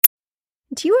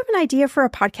Do you have an idea for a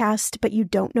podcast, but you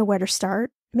don't know where to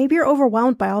start? Maybe you're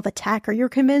overwhelmed by all the tech, or you're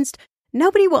convinced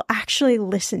nobody will actually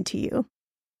listen to you.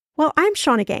 Well, I'm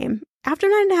Shawna Game. After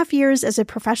 9.5 years as a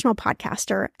professional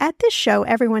podcaster, at this show,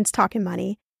 everyone's talking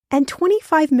money, and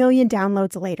 25 million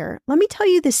downloads later, let me tell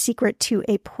you the secret to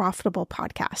a profitable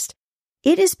podcast.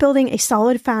 It is building a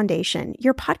solid foundation,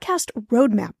 your podcast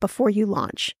roadmap before you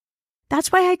launch. That's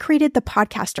why I created the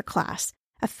Podcaster Class,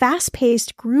 a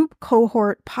fast-paced group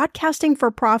cohort podcasting for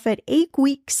profit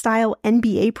 8-week style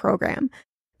MBA program.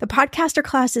 The Podcaster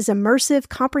Class is immersive,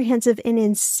 comprehensive, and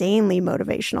insanely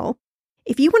motivational.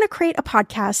 If you want to create a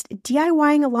podcast,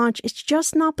 DIYing a launch is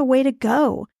just not the way to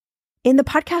go. In the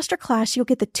Podcaster Class, you'll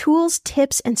get the tools,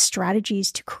 tips, and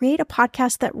strategies to create a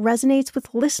podcast that resonates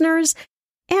with listeners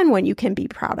and one you can be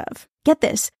proud of. Get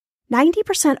this,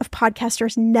 90% of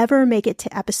podcasters never make it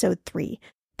to episode 3.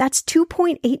 That's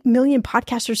 2.8 million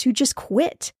podcasters who just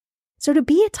quit. So to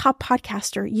be a top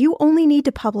podcaster, you only need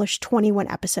to publish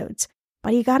 21 episodes,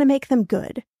 but you got to make them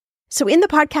good. So in the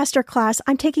Podcaster Class,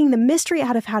 I'm taking the mystery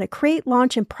out of how to create,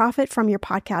 launch, and profit from your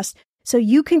podcast so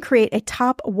you can create a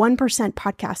top 1%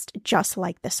 podcast just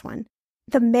like this one.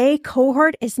 The May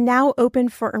cohort is now open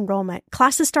for enrollment.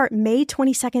 Classes start May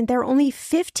 22nd. There are only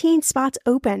 15 spots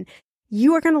open.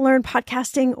 You are going to learn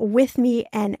podcasting with me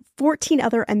and 14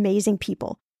 other amazing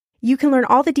people. You can learn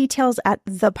all the details at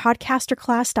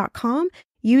thepodcasterclass.com.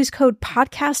 Use code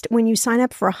PODCAST when you sign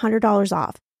up for $100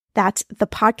 off. That's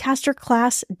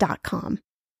thepodcasterclass.com.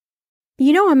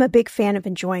 You know I'm a big fan of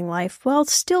enjoying life while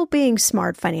still being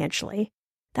smart financially.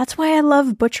 That's why I love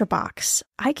ButcherBox.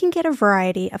 I can get a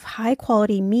variety of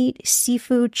high-quality meat,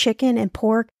 seafood, chicken, and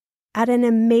pork at an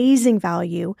amazing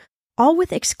value, all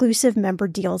with exclusive member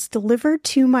deals delivered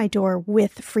to my door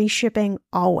with free shipping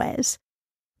always.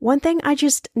 One thing I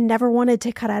just never wanted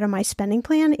to cut out of my spending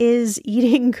plan is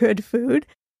eating good food.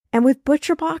 And with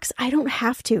ButcherBox, I don't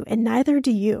have to, and neither do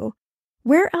you.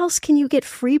 Where else can you get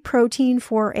free protein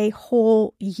for a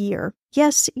whole year?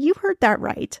 Yes, you heard that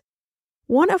right.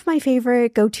 One of my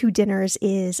favorite go-to dinners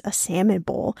is a salmon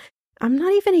bowl. I'm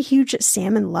not even a huge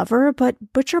salmon lover,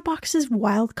 but ButcherBox's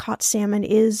wild-caught salmon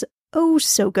is oh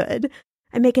so good.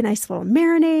 I make a nice little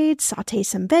marinade, saute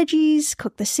some veggies,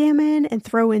 cook the salmon, and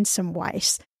throw in some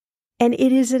rice. And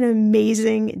it is an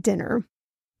amazing dinner.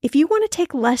 If you want to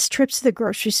take less trips to the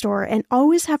grocery store and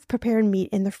always have prepared meat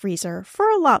in the freezer for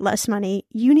a lot less money,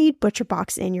 you need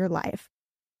ButcherBox in your life.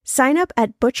 Sign up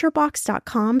at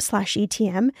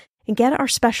butcherbox.com/ETM and get our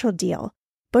special deal.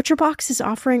 ButcherBox is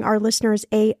offering our listeners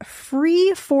a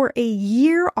free for a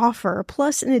year offer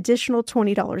plus an additional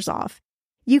 $20 off.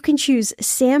 You can choose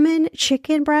salmon,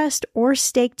 chicken breast, or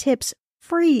steak tips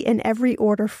free in every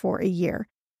order for a year.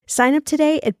 Sign up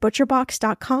today at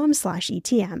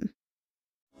butcherbox.com/ETM.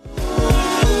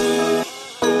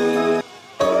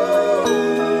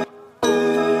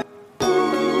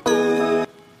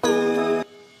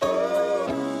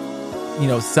 You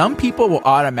know, some people will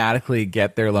automatically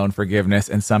get their loan forgiveness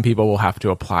and some people will have to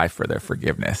apply for their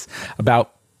forgiveness.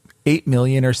 About 8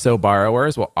 million or so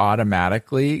borrowers will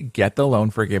automatically get the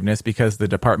loan forgiveness because the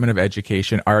Department of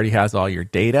Education already has all your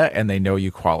data and they know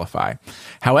you qualify.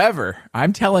 However,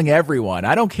 I'm telling everyone,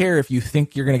 I don't care if you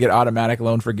think you're going to get automatic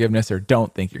loan forgiveness or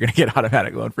don't think you're going to get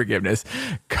automatic loan forgiveness.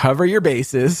 Cover your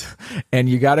bases and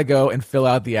you got to go and fill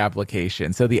out the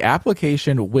application. So the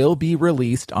application will be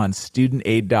released on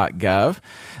studentaid.gov.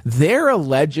 They're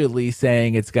allegedly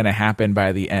saying it's going to happen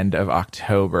by the end of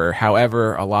October.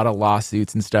 However, a lot of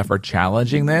lawsuits and stuff are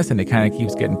challenging this, and it kind of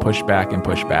keeps getting pushed back and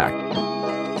pushed back.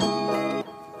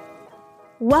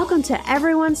 Welcome to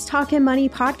Everyone's Talking Money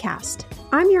podcast.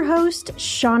 I'm your host,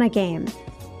 Shawna Game.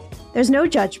 There's no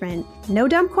judgment, no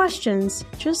dumb questions,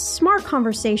 just smart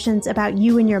conversations about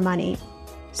you and your money.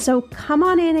 So come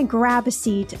on in and grab a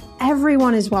seat.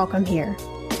 Everyone is welcome here.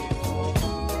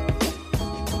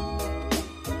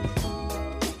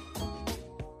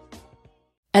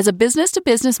 As a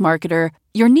business-to-business marketer,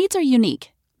 your needs are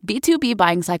unique. B2B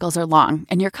buying cycles are long,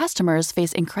 and your customers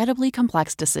face incredibly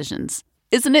complex decisions.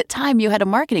 Isn't it time you had a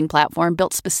marketing platform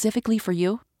built specifically for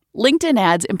you? LinkedIn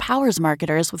Ads empowers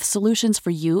marketers with solutions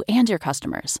for you and your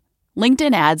customers.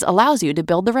 LinkedIn Ads allows you to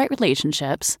build the right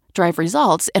relationships, drive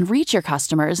results, and reach your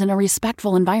customers in a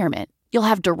respectful environment. You'll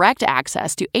have direct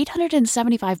access to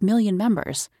 875 million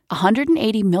members,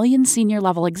 180 million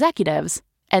senior-level executives,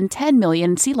 and 10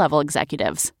 million C-level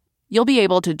executives. You'll be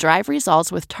able to drive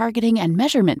results with targeting and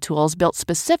measurement tools built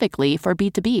specifically for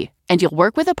B2B. And you'll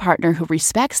work with a partner who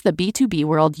respects the B2B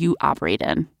world you operate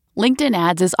in. LinkedIn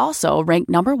Ads is also ranked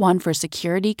number 1 for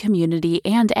security, community,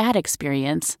 and ad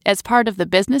experience as part of the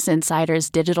Business Insider's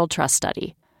Digital Trust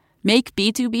Study. Make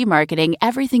B2B marketing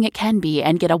everything it can be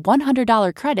and get a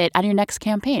 $100 credit on your next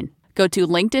campaign. Go to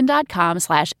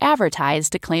linkedin.com/advertise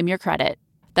to claim your credit.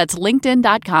 That's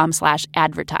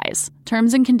linkedin.com/advertise.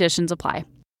 Terms and conditions apply.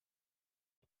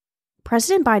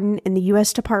 President Biden and the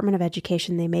U.S. Department of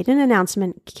Education, they made an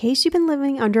announcement, in case you've been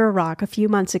living under a rock, a few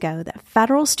months ago, that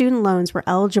federal student loans were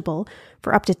eligible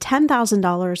for up to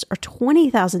 $10,000 or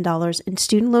 $20,000 in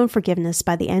student loan forgiveness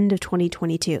by the end of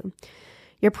 2022.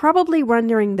 You're probably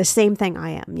wondering the same thing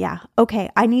I am. Yeah, okay,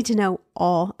 I need to know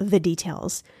all the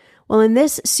details. Well, in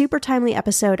this super timely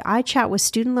episode, I chat with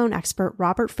student loan expert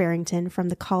Robert Farrington from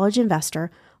The College Investor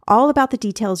all about the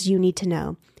details you need to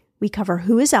know. We cover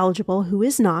who is eligible, who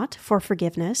is not for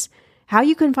forgiveness, how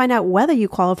you can find out whether you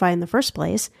qualify in the first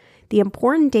place, the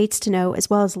important dates to know,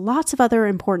 as well as lots of other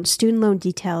important student loan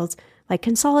details like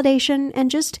consolidation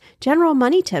and just general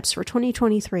money tips for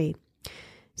 2023.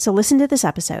 So listen to this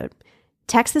episode.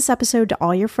 Text this episode to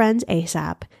all your friends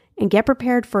ASAP and get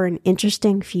prepared for an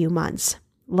interesting few months.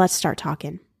 Let's start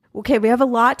talking. Okay, we have a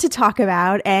lot to talk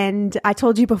about, and I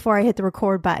told you before I hit the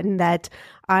record button that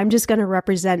I'm just going to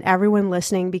represent everyone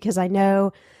listening because I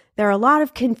know there are a lot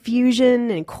of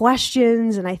confusion and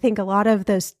questions, and I think a lot of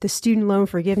the student loan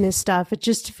forgiveness stuff, it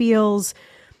just feels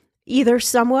either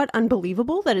somewhat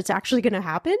unbelievable that it's actually going to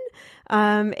happen,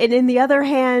 and in the other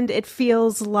hand, it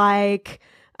feels like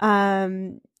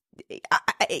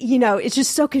it's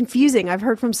just so confusing. I've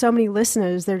heard from so many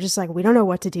listeners, they're just like, we don't know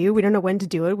what to do. We don't know when to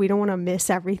do it. We don't want to miss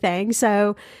everything.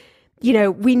 So,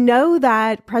 we know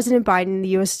that President Biden, the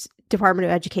U.S. Department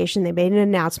of Education, they made an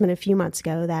announcement a few months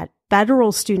ago that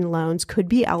federal student loans could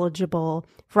be eligible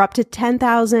for up to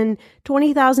 $10,000,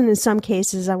 $20,000 in some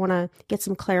cases. I want to get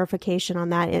some clarification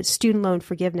on that. It's student loan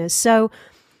forgiveness. So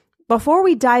before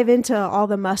we dive into all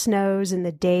the must-knows and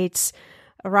the dates,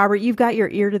 Robert, you've got your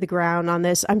ear to the ground on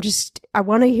this. I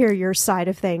want to hear your side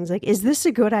of things. Like, is this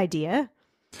a good idea?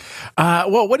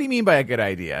 Well, what do you mean by a good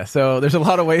idea? So there's a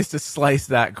lot of ways to slice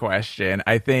that question.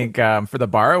 I think for the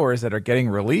borrowers that are getting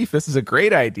relief, this is a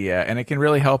great idea, and it can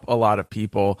really help a lot of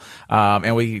people.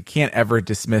 And we can't ever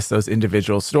dismiss those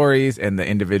individual stories and the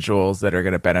individuals that are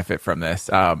going to benefit from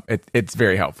this. It's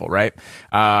very helpful, right?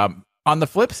 On the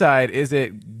flip side, is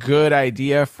it good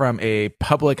idea from a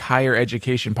public higher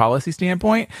education policy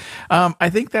standpoint? I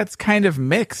think that's kind of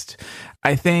mixed.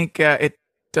 I think it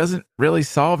doesn't really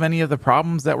solve any of the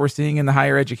problems that we're seeing in the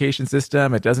higher education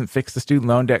system. It doesn't fix the student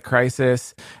loan debt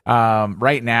crisis.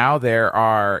 Right now, there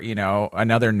are,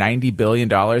 another $90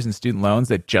 billion in student loans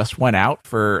that just went out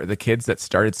for the kids that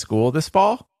started school this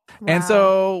fall. Wow. And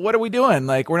so what are we doing?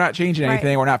 Like, we're not changing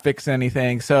anything. Right. We're not fixing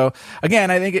anything. So again,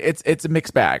 I think it's a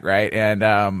mixed bag, right? And,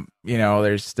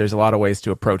 there's a lot of ways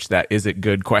to approach that. Is it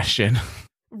good question?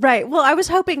 Right. Well, I was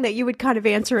hoping that you would kind of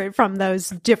answer it from those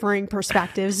differing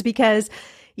perspectives because,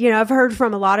 I've heard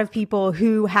from a lot of people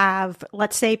who have,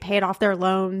 let's say, paid off their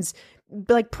loans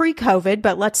like pre-COVID,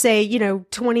 but let's say,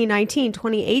 2019,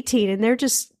 2018, and they're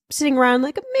just sitting around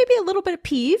like maybe a little bit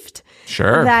peeved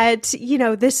that,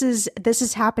 this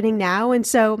is happening now. And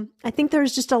so I think there are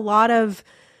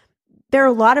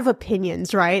a lot of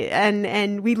opinions, right?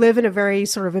 And we live in a very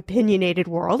sort of opinionated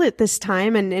world at this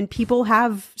time, and people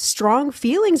have strong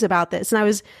feelings about this.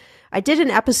 And I did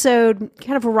an episode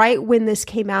kind of right when this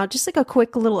came out, just like a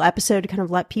quick little episode to kind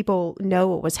of let people know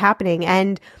what was happening.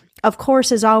 And of course,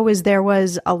 as always, there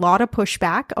was a lot of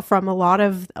pushback from a lot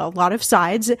of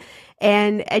sides.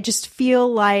 And I just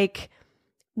feel like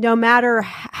no matter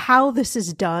how this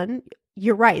is done,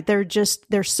 you're right. There's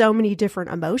so many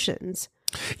different emotions.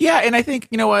 Yeah. And I think,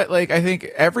 I think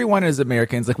everyone as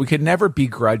Americans, we could never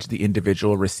begrudge the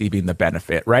individual receiving the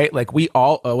benefit, right? Like, we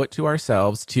all owe it to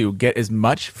ourselves to get as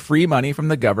much free money from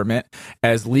the government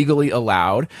as legally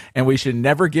allowed. And we should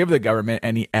never give the government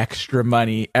any extra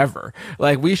money ever.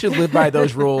 We should live by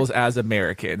those rules as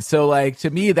Americans. So to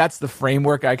me, that's the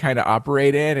framework I kind of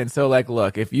operate in. And so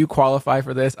look, if you qualify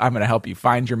for this, I'm going to help you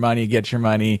find your money, get your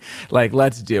money,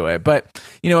 let's do it. But,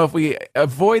 if we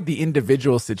avoid the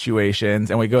individual situation,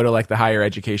 and we go to the higher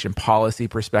education policy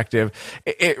perspective,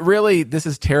 it really, this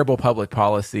is terrible public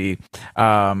policy.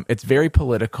 It's very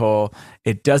political.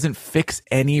 It doesn't fix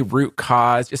any root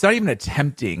cause. It's not even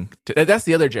attempting to, that's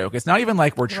the other joke. It's not even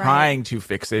like we're trying to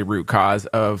fix a root cause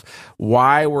of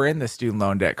why we're in the student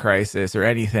loan debt crisis or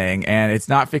anything. And it's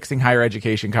not fixing higher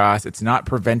education costs. It's not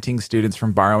preventing students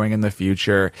from borrowing in the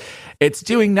future. It's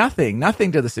doing nothing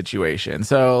to the situation.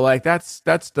 So that's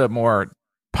the more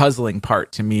puzzling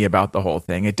part to me about the whole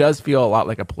thing. It does feel a lot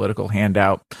like a political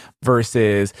handout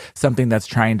versus something that's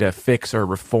trying to fix or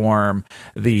reform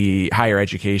the higher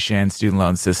education student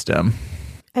loan system.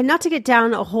 And not to get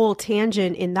down a whole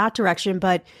tangent in that direction,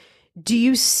 but Do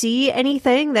you see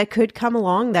anything that could come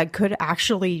along that could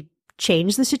actually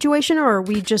change the situation, or are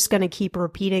we just going to keep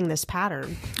repeating this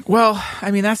pattern? Well,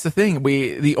 I mean, that's the thing.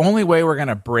 The only way we're going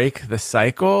to break the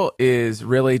cycle is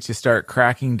really to start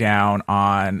cracking down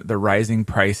on the rising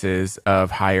prices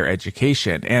of higher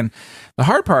education. And the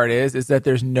hard part is that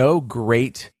there's no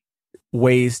great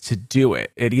ways to do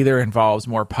it. It either involves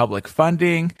more public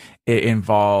funding, it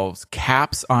involves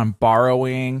caps on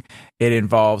borrowing, it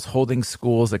involves holding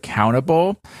schools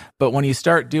accountable. But when you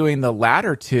start doing the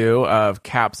latter two of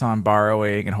caps on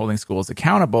borrowing and holding schools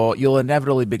accountable, you'll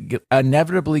inevitably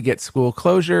get school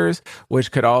closures,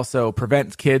 which could also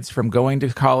prevent kids from going to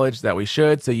college that we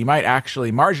should. So you might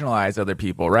actually marginalize other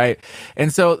people, right?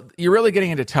 And so you're really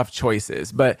getting into tough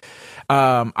choices. But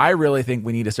I really think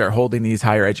we need to start holding these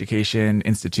higher education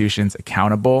institutions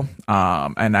accountable.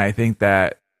 And I think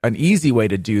that an easy way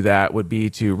to do that would be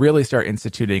to really start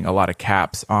instituting a lot of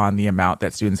caps on the amount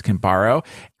that students can borrow,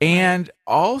 and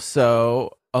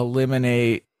also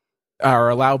eliminate or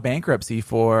allow bankruptcy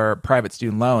for private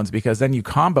student loans, because then you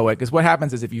combo it. Because what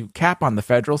happens is if you cap on the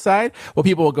federal side, well,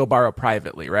 people will go borrow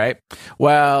privately, right?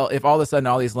 Well, if all of a sudden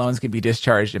all these loans can be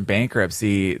discharged in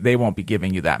bankruptcy, they won't be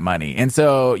giving you that money. And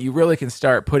so you really can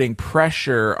start putting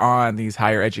pressure on these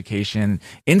higher education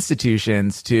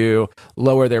institutions to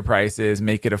lower their prices,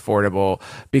 make it affordable,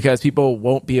 because people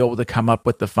won't be able to come up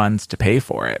with the funds to pay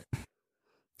for it.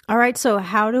 All right. So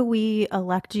how do we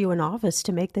elect you in office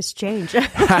to make this change? Here's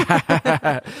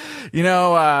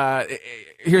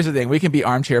the thing. We can be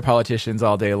armchair politicians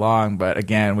all day long. But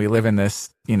again, we live in this,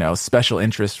 special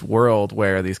interest world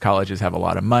where these colleges have a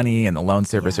lot of money and the loan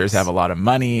servicers have a lot of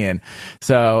money. And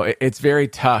so it's very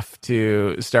tough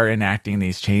to start enacting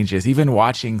these changes. Even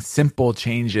watching simple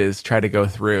changes try to go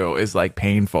through is like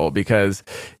painful, because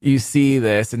you see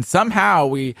this and somehow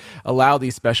we allow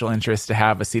these special interests to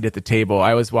have a seat at the table.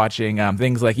 I was watching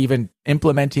things like even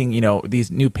implementing, these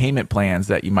new payment plans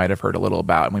that you might have heard a little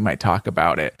about, and we might talk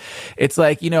about it. It's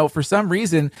like, for some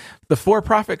reason, the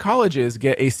for-profit colleges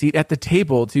get a seat at the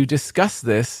table to discuss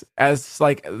this as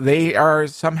like they are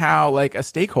somehow like a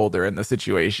stakeholder in the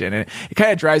situation. And it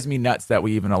kind of drives me nuts that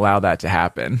we even allow that to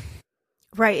happen.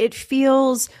 Right. It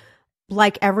feels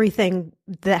like everything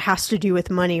that has to do with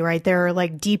money, right? There are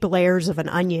like deep layers of an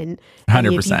onion.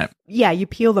 100%. You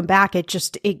peel them back.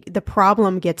 The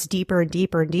problem gets deeper and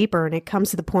deeper and deeper. And it comes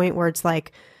to the point where it's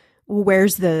like,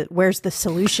 where's the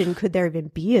solution? Could there even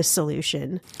be a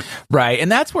solution? Right.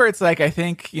 And that's where it's like, I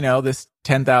think, this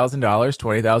 $10,000,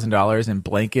 $20,000 in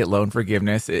blanket loan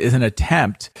forgiveness is an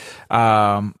attempt.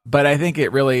 But I think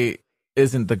it really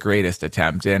isn't the greatest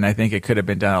attempt. And I think it could have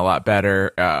been done a lot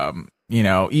better.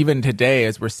 Even today,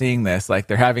 as we're seeing this, like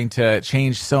they're having to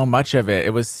change so much of it.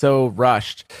 It was so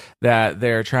rushed that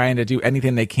they're trying to do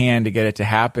anything they can to get it to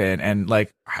happen. And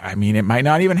it might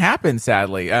not even happen,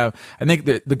 sadly. I think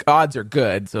the odds are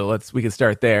good. So we can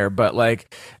start there. But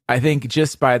I think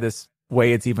just by this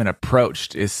way it's even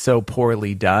approached is so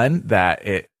poorly done that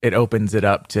it opens it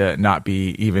up to not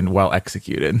be even well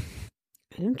executed.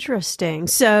 Interesting.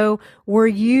 So were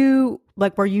you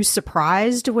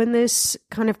surprised when this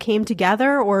kind of came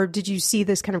together, or did you see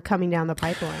this kind of coming down the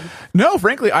pipeline? No,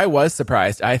 frankly, I was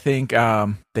surprised. I think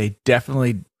they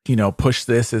definitely, pushed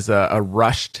this as a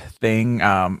rushed thing,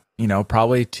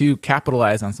 probably to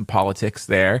capitalize on some politics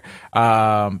there,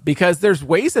 because there's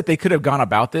ways that they could have gone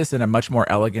about this in a much more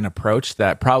elegant approach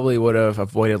that probably would have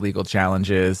avoided legal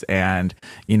challenges and,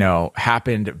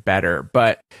 happened better.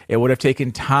 But it would have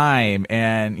taken time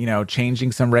and,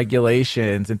 changing some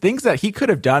regulations and things that he could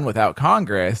have done without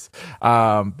Congress.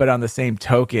 But on the same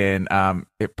token,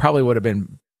 it probably would have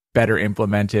been better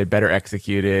implemented, better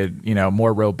executed,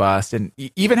 more robust, and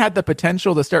even had the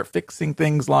potential to start fixing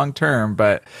things long term.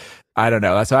 But I don't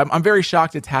know. So I'm very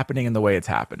shocked it's happening in the way it's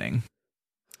happening.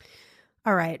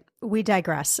 All right. We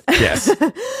digress. Yes.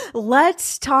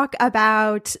 Let's talk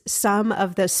about some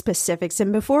of the specifics.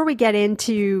 And before we get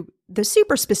into the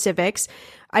super specifics,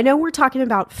 I know we're talking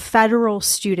about federal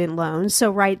student loans.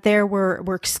 So right there,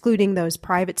 we're excluding those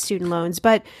private student loans.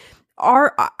 But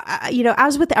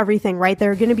as with everything, right,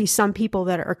 there are going to be some people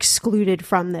that are excluded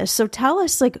from this. So tell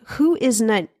us, who is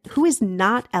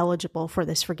not eligible for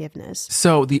this forgiveness?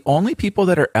 So the only people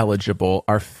that are eligible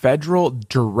are federal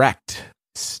direct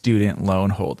student loan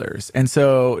holders. And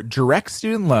so direct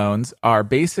student loans are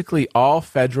basically all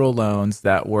federal loans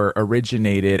that were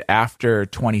originated after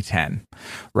 2010,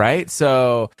 right?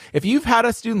 So if you've had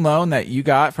a student loan that you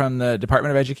got from the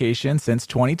Department of Education since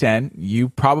 2010, you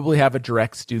probably have a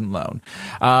direct student loan.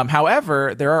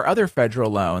 However, there are other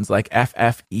federal loans like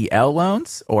FFEL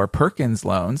loans or Perkins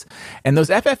loans. And those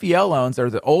FFEL loans are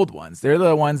the old ones. They're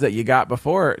the ones that you got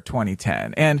before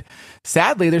 2010. And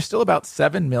sadly, there's still about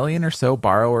 7 million or so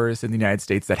borrowers in the United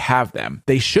States that have them.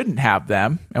 They shouldn't have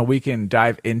them, and we can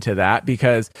dive into that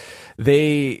because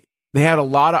they had a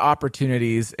lot of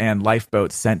opportunities and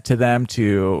lifeboats sent to them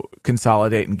to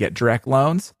consolidate and get direct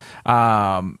loans.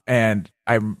 And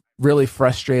I'm really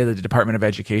frustrated that the Department of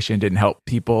Education didn't help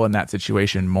people in that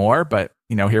situation more, but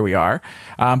here we are.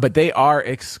 But they are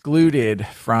excluded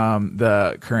from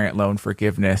the current loan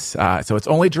forgiveness. So it's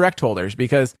only direct holders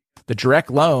because the direct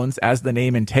loans, as the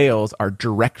name entails, are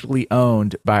directly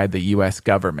owned by the U.S.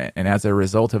 government. And as a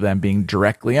result of them being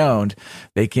directly owned,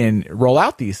 they can roll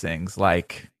out these things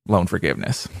like loan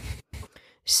forgiveness.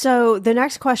 So the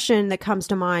next question that comes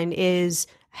to mind is,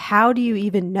 how do you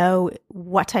even know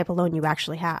what type of loan you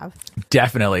actually have?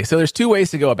 Definitely. So there's two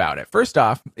ways to go about it. First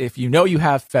off, if you know you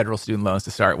have federal student loans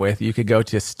to start with, you could go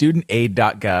to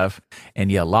studentaid.gov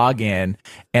and you log in,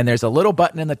 and there's a little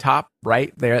button in the top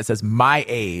right there that says My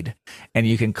Aid, and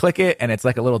you can click it, and it's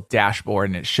like a little dashboard,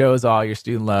 and it shows all your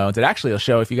student loans. It actually will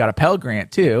show if you got a Pell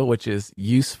Grant too, which is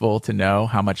useful to know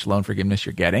how much loan forgiveness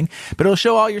you're getting, but it'll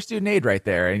show all your student aid right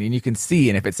there, and you can see,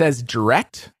 and if it says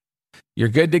direct, you're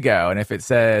good to go. And if it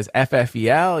says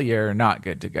FFEL, you're not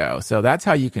good to go. So that's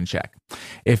how you can check.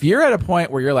 If you're at a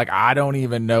point where you're like, I don't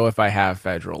even know if I have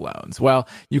federal loans, well,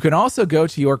 you can also go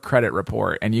to your credit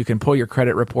report, and you can pull your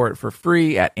credit report for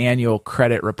free at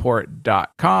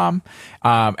annualcreditreport.com.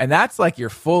 And that's like your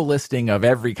full listing of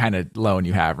every kind of loan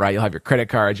you have, right? You'll have your credit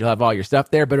cards, you'll have all your stuff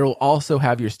there, but it'll also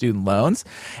have your student loans,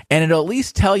 and it'll at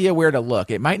least tell you where to look.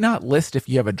 It might not list if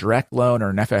you have a direct loan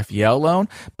or an FFEL loan,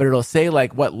 but it'll say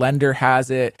like what lender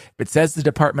has it. If it says the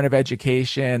Department of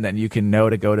Education, then you can know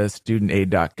to go to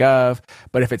studentaid.gov.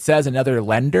 But if it says another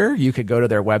lender, you could go to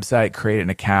their website, create an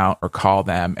account, or call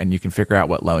them, and you can figure out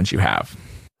what loans you have.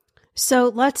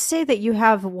 So let's say that you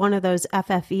have one of those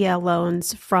FFEL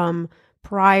loans from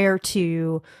prior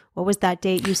to, what was that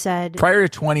date you said? Prior to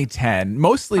 2010,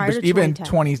 mostly even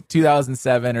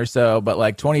 2007 or so, but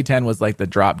like 2010 was like the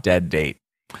drop dead date.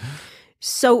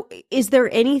 So is there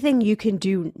anything you can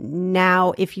do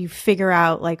now if you figure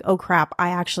out like, oh crap, I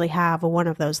actually have one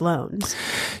of those loans?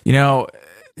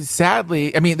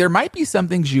 Sadly, I mean, there might be some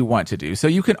things you want to do. So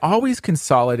you can always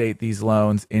consolidate these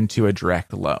loans into a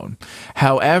direct loan.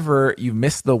 However, you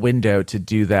miss the window to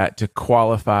do that to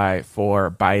qualify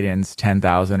for Biden's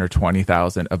 $10,000 or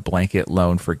 $20,000 of blanket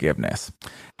loan forgiveness.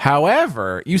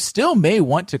 However, you still may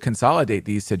want to consolidate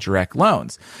these to direct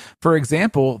loans. For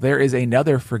example, there is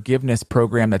another forgiveness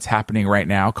program that's happening right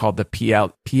now called the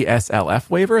PSLF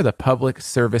waiver, the Public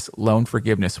Service Loan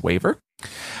Forgiveness Waiver.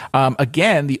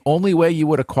 Again, the only way you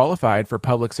would have qualified for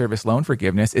public service loan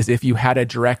forgiveness is if you had a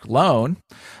direct loan,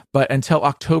 but until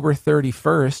October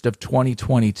 31st of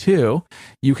 2022,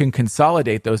 you can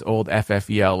consolidate those old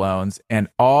FFEL loans, and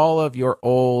all of your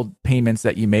old payments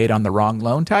that you made on the wrong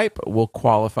loan type will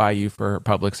qualify you for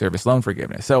public service loan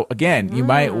forgiveness. So again, you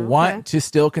might want to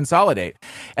still consolidate.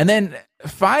 And then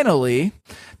finally,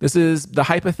 this is the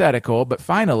hypothetical, but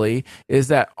finally, is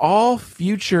that all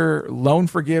future loan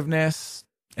forgiveness,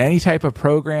 any type of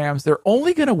programs, they're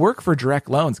only going to work for direct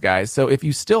loans, guys. So if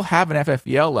you still have an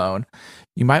FFEL loan,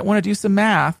 you might want to do some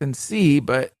math and see,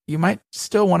 but you might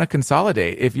still want to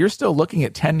consolidate. If you're still looking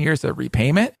at 10 years of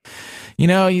repayment,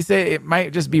 you say it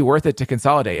might just be worth it to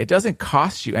consolidate. It doesn't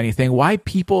cost you anything. Why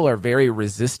people are very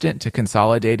resistant to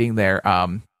consolidating their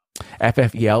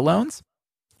FFEL loans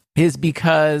is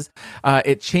because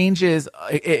it changes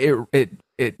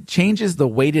it changes the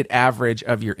weighted average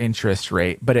of your interest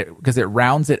rate, but because it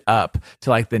rounds it up to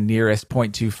like the nearest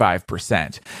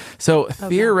 0.25%. So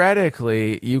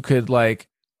theoretically, you could like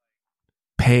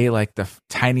pay like the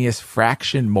tiniest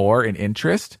fraction more in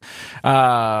interest,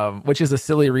 which is a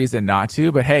silly reason not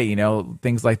to. But hey,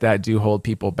 things like that do hold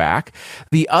people back.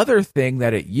 The other thing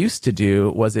that it used to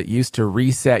do was it used to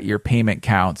reset your payment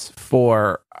counts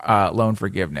for loan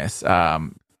forgiveness.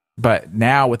 But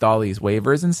now with all these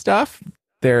waivers and stuff,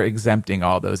 they're exempting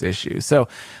all those issues. So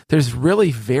there's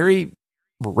really very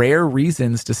rare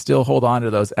reasons to still hold on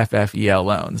to those FFEL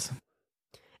loans.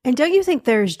 And don't you think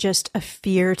there's just a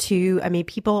fear too? I mean,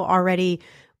 people already,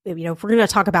 if we're going to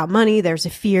talk about money, there's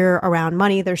a fear around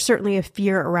money. There's certainly a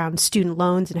fear around student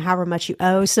loans and however much you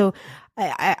owe. So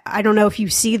I don't know if you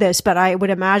see this, but I would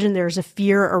imagine there's a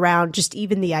fear around just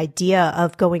even the idea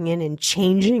of going in and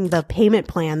changing the payment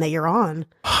plan that you're on.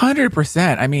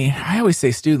 100%. I mean, I always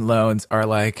say student loans are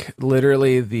like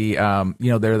literally the,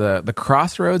 they're the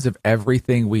crossroads of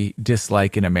everything we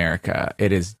dislike in America.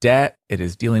 It is debt. It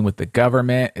is dealing with the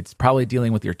government. It's probably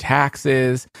dealing with your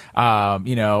taxes.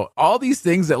 All these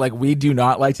things that like we do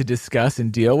not like to discuss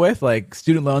and deal with, like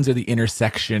student loans are the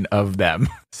intersection of them.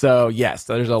 So yes,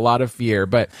 there's a lot of fear,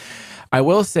 but I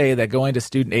will say that going to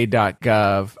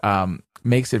studentaid.gov,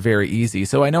 makes it very easy.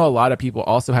 So I know a lot of people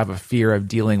also have a fear of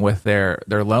dealing with their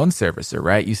loan servicer,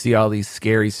 right? You see all these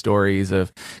scary stories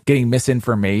of getting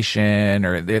misinformation,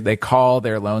 or they call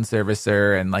their loan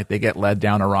servicer and like they get led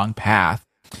down a wrong path.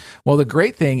 Well, the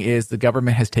great thing is the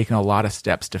government has taken a lot of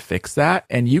steps to fix that,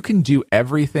 and you can do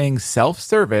everything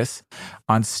self-service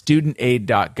on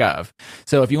studentaid.gov.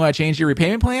 So if you want to change your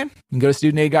repayment plan, you can go to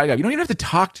studentaid.gov. You don't even have to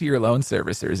talk to your loan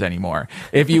servicers anymore.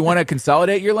 If you want to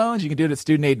consolidate your loans, you can do it at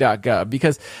studentaid.gov,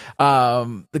 because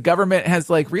the government has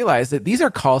like realized that these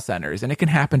are call centers and it can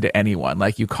happen to anyone.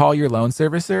 Like you call your loan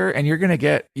servicer and you're going to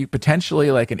get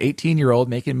potentially like an 18-year-old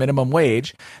making minimum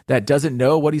wage that doesn't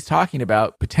know what he's talking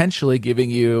about, potentially giving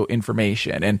you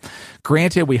information. And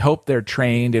granted, we hope they're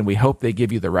trained and we hope they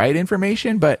give you the right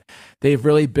information, but they've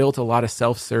really built a lot of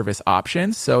self-service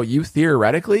options. So you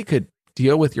theoretically could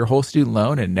deal with your whole student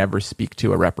loan and never speak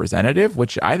to a representative,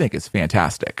 which I think is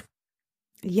fantastic.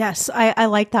 Yes, I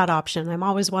like that option. I'm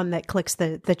always one that clicks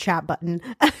the chat button.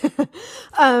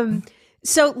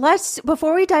 So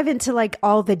before we dive into like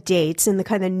all the dates and the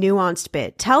kind of nuanced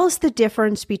bit, tell us the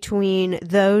difference between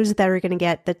those that are going to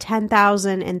get the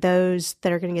 $10,000 and those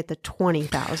that are going to get the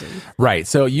 $20,000. Right.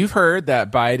 So you've heard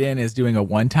that Biden is doing a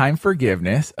one-time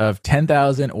forgiveness of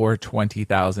 $10,000 or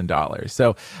 $20,000.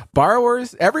 So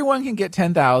borrowers, everyone can get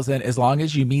 $10,000 as long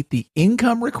as you meet the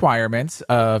income requirements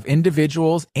of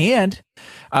individuals and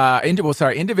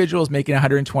individuals making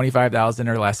 $125,000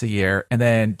 or less a year, and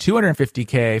then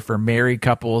 $250K for married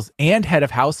couples and head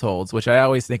of households, which I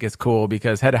always think is cool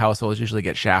because head of households usually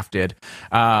get shafted.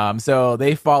 So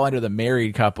they fall under the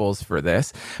married couples for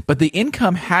this. But the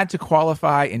income had to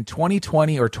qualify in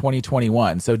 2020 or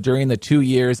 2021. So during the 2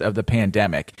 years of the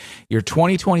pandemic, your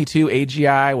 2022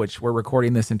 AGI, which we're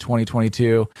recording this in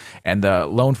 2022, and the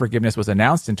loan forgiveness was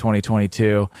announced in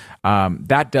 2022,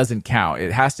 that doesn't count.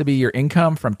 It has to be your income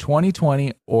from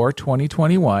 2020 or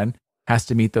 2021 has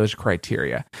to meet those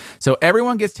criteria. So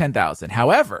everyone gets $10,000.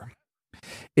 However,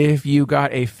 if you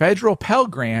got a federal Pell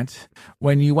Grant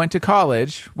when you went to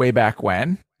college way back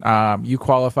when, you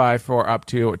qualify for up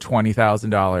to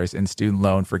 $20,000 in student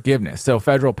loan forgiveness. So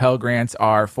federal Pell Grants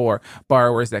are for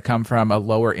borrowers that come from a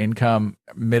lower income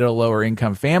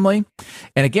family.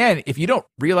 And again, if you don't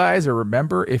realize or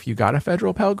remember if you got a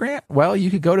federal Pell Grant, well,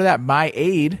 you could go to that My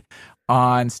Aid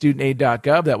on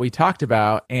studentaid.gov that we talked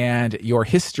about, and your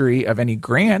history of any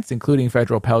grants, including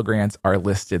federal Pell Grants, are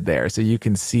listed there. So you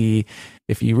can see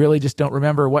if you really just don't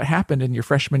remember what happened in your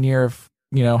freshman year of,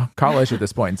 college at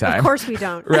this point in time. Of course we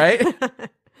don't. Right?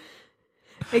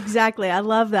 Exactly. I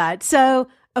love that. So,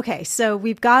 okay. So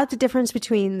we've got the difference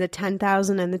between the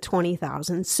 10,000 and the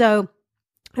 20,000. So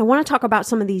I want to talk about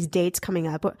some of these dates coming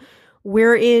up.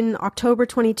 We're in October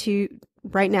 22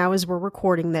 right now as we're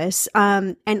recording this.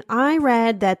 And I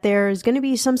read that there's going to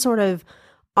be some sort of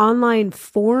online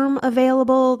form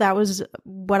available. That was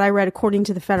what I read according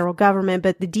to the federal government,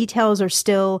 but the details are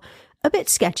still a bit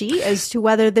sketchy as to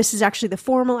whether this is actually the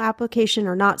formal application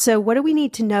or not. So what do we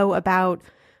need to know about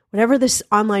whatever this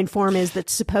online form is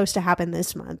that's supposed to happen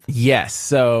this month? Yes.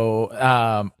 So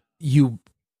I'll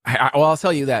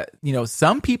tell you that,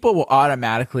 some people will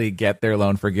automatically get their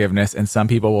loan forgiveness and some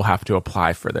people will have to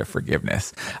apply for their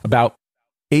forgiveness. About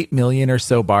 8 million or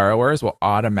so borrowers will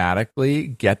automatically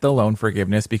get the loan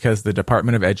forgiveness because the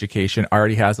Department of Education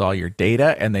already has all your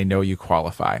data and they know you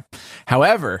qualify.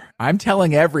 However, I'm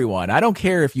telling everyone, I don't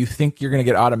care if you think you're going to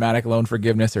get automatic loan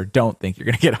forgiveness or don't think you're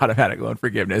going to get automatic loan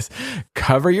forgiveness.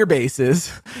 Cover your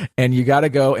bases and you got to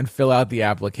go and fill out the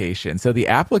application. So the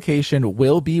application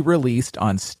will be released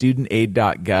on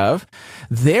studentaid.gov.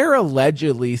 They're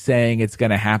allegedly saying it's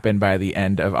going to happen by the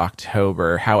end of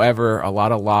October. However, a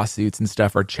lot of lawsuits and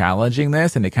stuff are challenging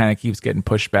this, and it kind of keeps getting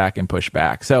pushed back and pushed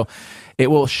back. So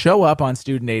it will show up on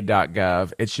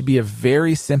studentaid.gov. It should be a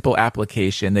very simple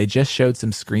application. They just showed some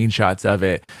screenshots of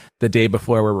it the day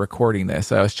before we're recording this.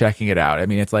 So I was checking it out. I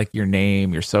mean, it's like your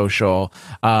name, your social.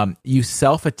 You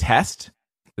self-attest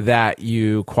that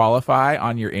you qualify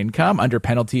on your income under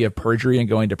penalty of perjury and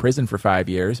going to prison for 5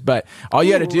 years. But all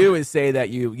you got to do is say that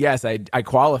yes, I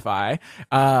qualify.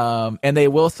 And they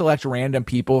will select random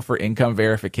people for income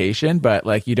verification, but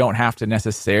like you don't have to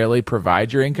necessarily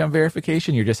provide your income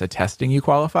verification. You're just attesting you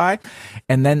qualify.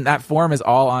 And then that form is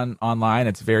all online.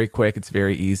 It's very quick. It's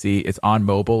very easy. It's on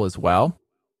mobile as well.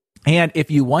 And if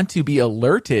you want to be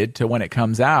alerted to when it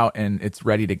comes out and it's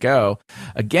ready to go,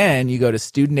 again, you go to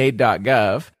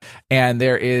studentaid.gov and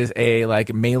there is a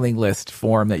like mailing list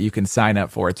form that you can sign up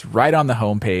for. It's right on the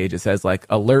homepage. It says like,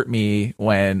 alert me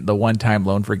when the one-time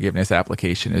loan forgiveness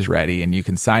application is ready, and you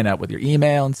can sign up with your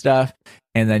email and stuff.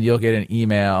 And then you'll get an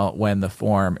email when the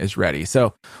form is ready.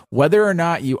 So whether or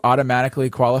not you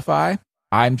automatically qualify,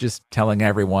 I'm just telling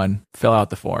everyone, fill out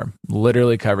the form,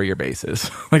 literally cover your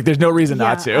bases. Like there's no reason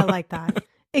not to. I like that.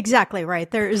 Exactly right.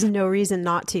 There is no reason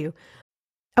not to.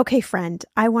 Okay, friend,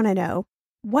 I want to know,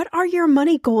 what are your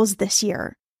money goals this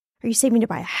year? Are you saving to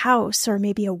buy a house or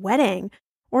maybe a wedding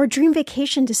or a dream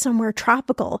vacation to somewhere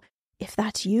tropical? If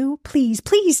that's you, please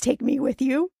take me with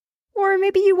you. Or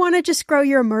maybe you want to just grow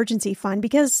your emergency fund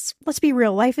because, let's be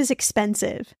real, life is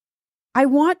expensive. I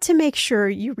want to make sure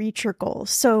you reach your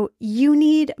goals, so you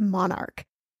need Monarch.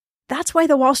 That's why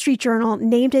the Wall Street Journal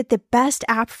named it the best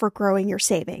app for growing your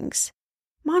savings.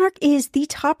 Monarch is the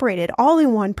top-rated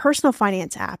all-in-one personal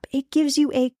finance app. It gives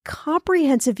you a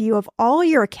comprehensive view of all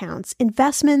your accounts,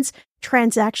 investments,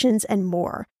 transactions, and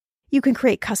more. You can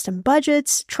create custom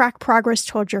budgets, track progress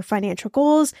towards your financial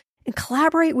goals, and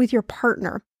collaborate with your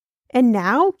partner. And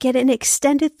now, get an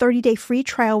extended 30-day free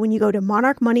trial when you go to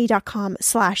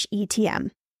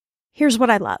monarchmoney.com/ETM. Here's what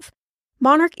I love.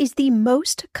 Monarch is the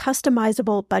most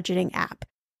customizable budgeting app.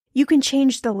 You can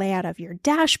change the layout of your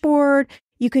dashboard.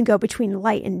 You can go between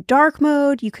light and dark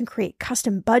mode. You can create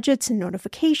custom budgets and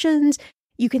notifications.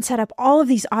 You can set up all of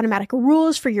these automatic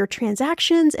rules for your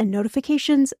transactions and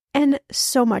notifications, and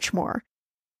so much more.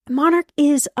 Monarch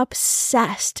is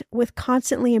obsessed with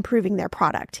constantly improving their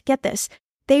product. Get this.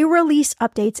 They release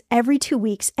updates every 2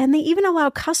 weeks, and they even allow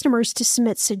customers to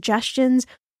submit suggestions,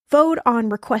 vote on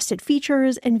requested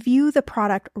features, and view the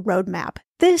product roadmap.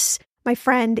 This, my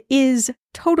friend, is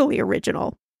totally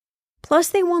original. Plus,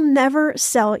 they will never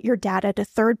sell your data to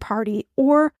third party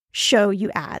or show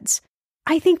you ads.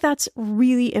 I think that's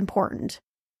really important.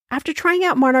 After trying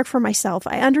out Monarch for myself,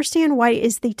 I understand why it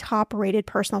is the top-rated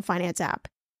personal finance app.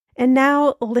 And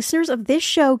now, listeners of this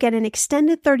show get an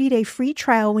extended 30-day free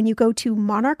trial when you go to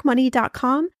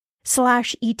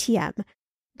monarchmoney.com/ETM.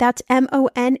 That's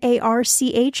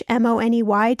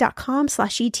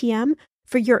monarchmoney.com/ETM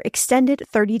for your extended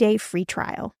 30-day free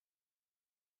trial.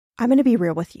 I'm going to be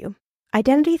real with you.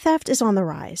 Identity theft is on the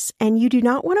rise, and you do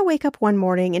not want to wake up one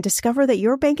morning and discover that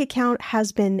your bank account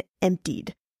has been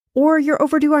emptied, or you're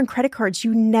overdue on credit cards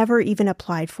you never even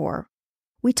applied for.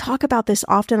 We talk about this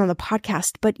often on the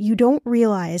podcast, but you don't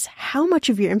realize how much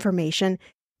of your information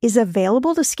is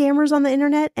available to scammers on the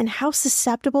internet and how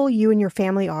susceptible you and your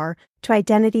family are to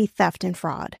identity theft and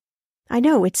fraud. I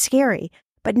know, it's scary,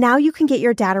 but now you can get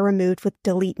your data removed with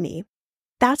Delete Me.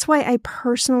 That's why I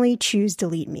personally choose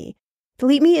Delete Me.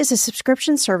 Delete Me is a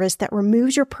subscription service that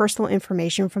removes your personal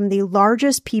information from the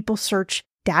largest people search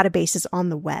databases on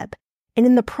the web, and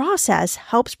in the process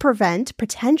helps prevent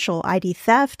potential ID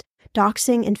theft,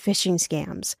 doxing, and phishing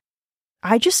scams.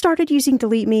 I just started using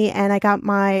Delete Me and I got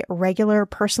my regular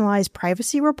personalized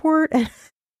privacy report, and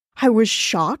I was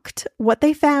shocked what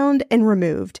they found and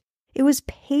removed. It was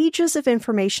pages of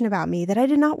information about me that I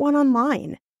did not want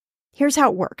online. Here's how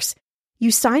it works.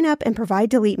 You sign up and provide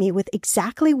Delete Me with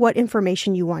exactly what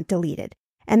information you want deleted,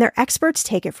 and their experts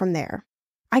take it from there.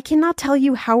 I cannot tell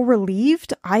you how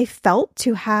relieved I felt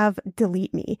to have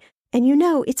Delete Me. And you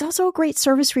know, it's also a great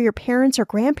service for your parents or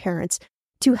grandparents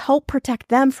to help protect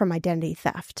them from identity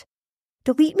theft.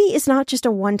 Delete Me is not just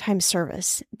a one-time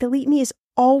service. Delete Me is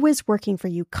always working for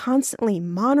you, constantly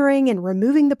monitoring and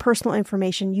removing the personal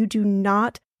information you do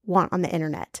not want on the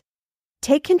internet.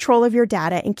 Take control of your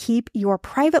data and keep your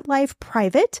private life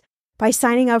private by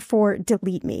signing up for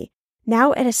Delete Me,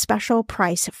 now at a special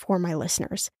price for my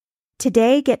listeners.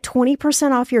 Today, get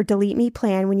 20% off your Delete Me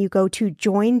plan when you go to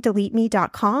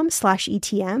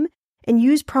joindeleteme.com/ETM and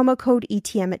use promo code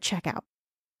ETM at checkout.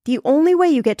 The only way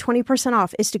you get 20%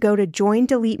 off is to go to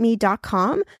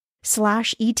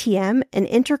joindeleteme.com/ETM and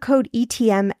enter code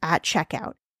ETM at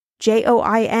checkout.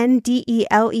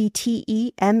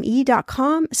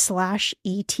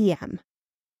 joindeleteme.com/ETM.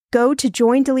 Go to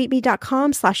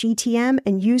joindeleteme.com/ETM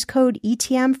and use code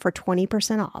ETM for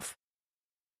 20% off.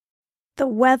 The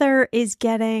weather is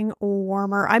getting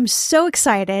warmer. I'm so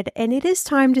excited, and it is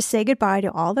time to say goodbye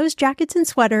to all those jackets and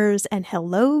sweaters and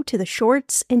hello to the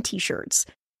shorts and t-shirts.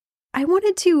 I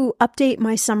wanted to update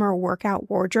my summer workout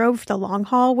wardrobe for the long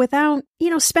haul without,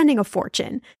 spending a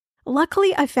fortune.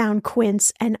 Luckily, I found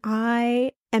Quince, and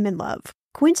I am in love.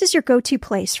 Quince is your go-to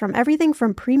place from everything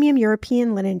from premium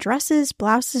European linen dresses,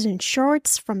 blouses, and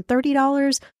shorts from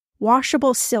 $30,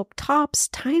 washable silk tops,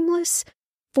 timeless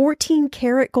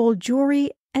 14-karat gold jewelry,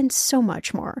 and so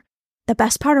much more. The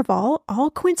best part of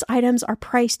all Quince items are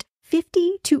priced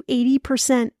 50 to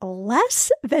 80%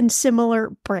 less than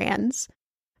similar brands.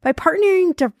 By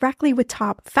partnering directly with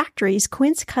top factories,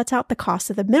 Quince cuts out the cost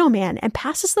of the middleman and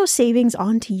passes those savings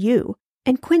on to you.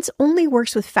 And Quince only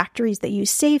works with factories that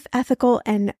use safe, ethical,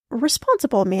 and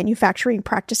responsible manufacturing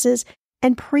practices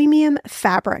and premium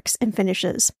fabrics and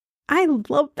finishes. I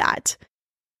love that.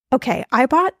 Okay, I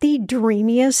bought the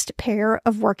dreamiest pair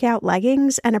of workout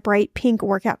leggings and a bright pink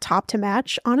workout top to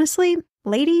match. Honestly,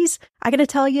 ladies, I gotta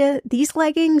tell you, these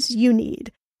leggings you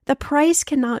need. The price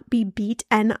cannot be beat,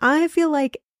 and I feel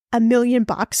like $1 million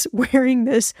wearing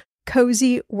this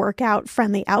cozy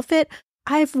workout-friendly outfit.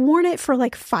 I've worn it for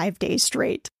like 5 days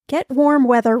straight. Get warm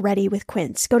weather ready with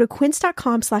Quince. Go to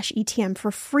quince.com/ETM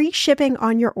for free shipping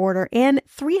on your order and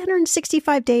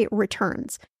 365-day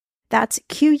returns. That's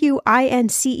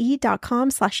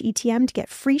QUINCE.com/ETM to get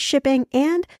free shipping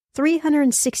and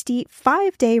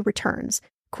 365-day returns.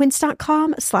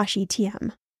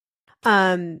 Quince.com/ETM.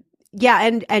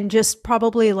 Yeah, and just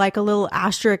probably like a little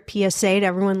asterisk PSA to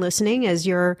everyone listening as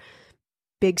your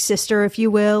big sister, if you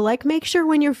will. Like, make sure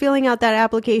when you're filling out that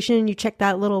application, you check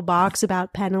that little box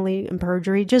about penalty and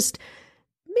perjury. Just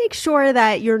make sure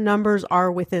that your numbers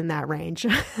are within that range.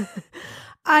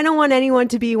 I don't want anyone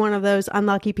to be one of those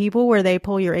unlucky people where they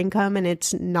pull your income and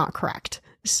it's not correct.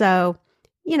 So,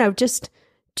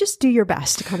 just do your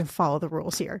best to kind of follow the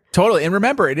rules here. Totally. And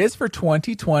remember, it is for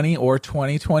 2020 or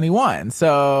 2021.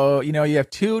 So, you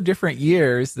have 2 different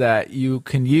years that you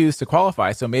can use to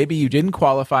qualify. So maybe you didn't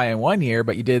qualify in one year,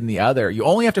 but you did in the other. You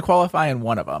only have to qualify in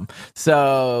one of them.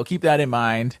 So keep that in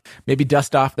mind. Maybe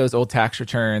dust off those old tax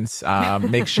returns.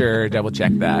 Make sure, double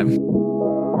check that.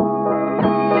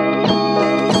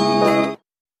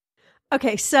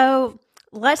 Okay, so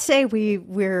let's say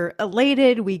we're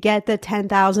elated, we get the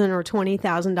 $10,000 or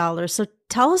 $20,000. So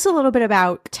tell us a little bit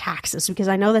about taxes, because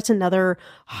I know that's another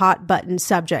hot button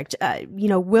subject.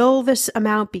 Will this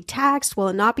amount be taxed? Will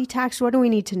it not be taxed? What do we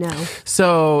need to know?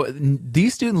 So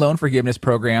these student loan forgiveness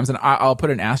programs, and I'll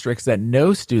put an asterisk that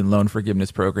no student loan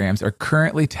forgiveness programs are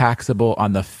currently taxable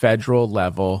on the federal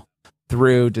level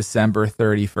through December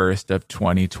 31st of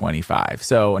 2025.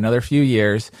 So another few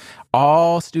years.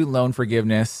 All student loan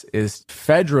forgiveness is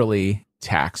federally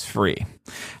tax-free.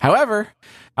 However,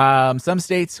 some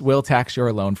states will tax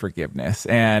your loan forgiveness,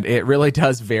 and it really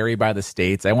does vary by the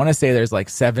states. I want to say there's like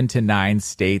 7 to 9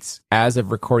 states as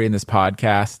of recording this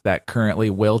podcast that currently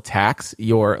will tax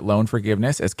your loan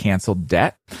forgiveness as canceled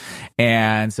debt.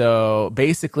 And so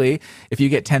basically, if you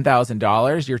get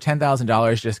 $10,000, your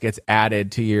 $10,000 just gets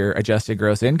added to your adjusted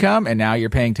gross income, and now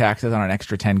you're paying taxes on an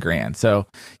extra $10,000. So,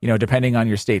 depending on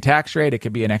your state tax rate, it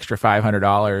could be an extra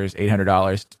 $500,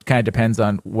 $800. Kind of depends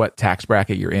on what tax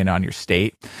bracket you're in on your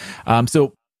state.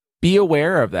 So be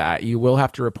aware of that. You will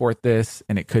have to report this,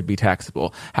 and it could be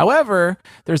taxable. However,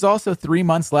 there's also 3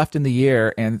 months left in the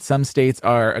year, and some states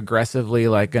are aggressively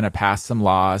going to pass some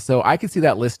laws. So I could see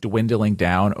that list dwindling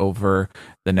down over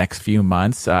the next few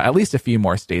months. At least a few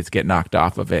more states get knocked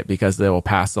off of it because they will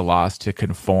pass the laws to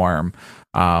conform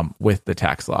with the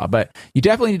tax law. But you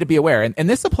definitely need to be aware. And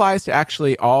this applies to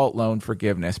actually all loan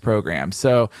forgiveness programs.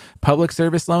 So public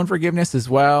service loan forgiveness as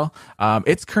well.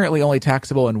 It's currently only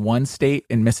taxable in one state,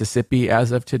 in Mississippi,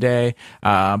 as of today.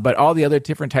 But all the other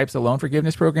different types of loan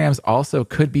forgiveness programs also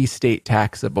could be state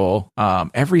taxable.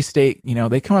 Every state,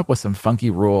 they come up with some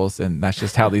funky rules, and that's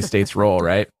just how these states roll,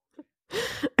 right?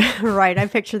 Right. I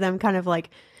picture them kind of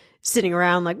like sitting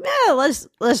around like, no,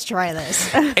 let's try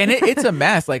this. And it's a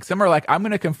mess. Like, some are like, I'm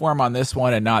going to conform on this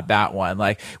one and not that one.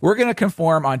 Like, we're going to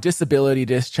conform on disability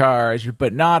discharge,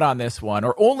 but not on this one,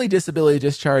 or only disability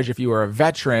discharge if you were a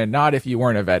veteran, not if you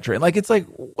weren't a veteran. Like, it's like,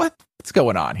 what's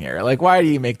going on here? Like, why do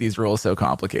you make these rules so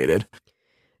complicated?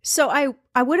 So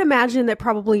I would imagine that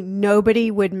probably nobody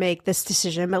would make this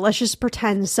decision, but let's just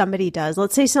pretend somebody does.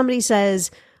 Let's say somebody says,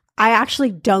 I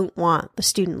actually don't want the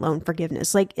student loan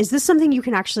forgiveness. Like, is this something you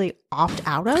can actually opt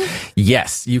out of?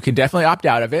 Yes, you can definitely opt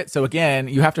out of it. So again,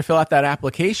 you have to fill out that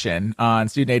application on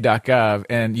studentaid.gov,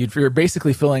 and you're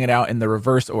basically filling it out in the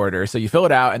reverse order. So you fill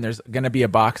it out, and there's going to be a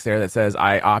box there that says,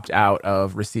 I opt out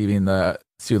of receiving the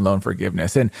student loan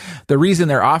forgiveness. And the reason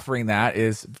they're offering that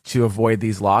is to avoid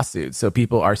these lawsuits. So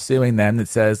people are suing them that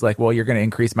says like, well, you're going to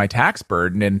increase my tax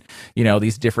burden in,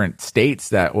 these different states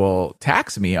that will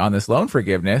tax me on this loan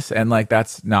forgiveness. And like,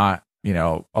 that's not,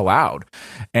 allowed.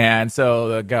 And so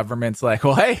the government's like,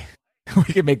 well, hey, we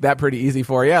can make that pretty easy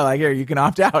for you. Like, here, you can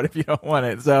opt out if you don't want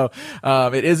it. So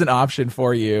it is an option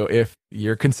for you if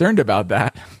you're concerned about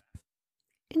that.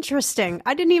 Interesting.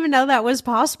 I didn't even know that was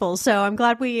possible. So I'm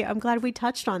glad we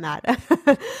touched on that.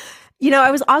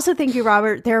 I was also thinking,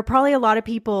 Robert, there are probably a lot of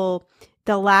people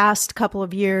the last couple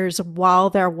of years while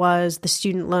there was the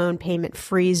student loan payment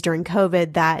freeze during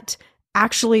COVID that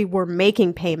actually were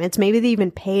making payments. Maybe they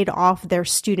even paid off their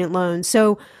student loans.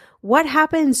 So what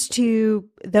happens to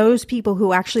those people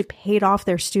who actually paid off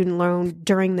their student loan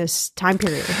during this time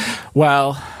period?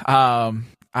 Well,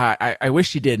 I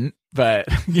wish you didn't, but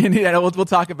we'll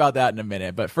talk about that in a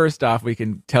minute. But first off, we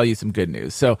can tell you some good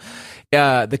news. So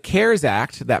the CARES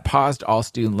Act that paused all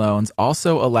student loans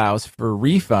also allows for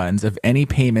refunds of any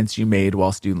payments you made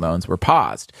while student loans were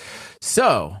paused.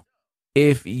 So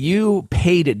if you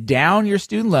paid down your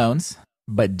student loans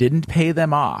but didn't pay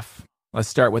them off, let's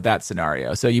start with that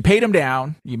scenario. So you paid them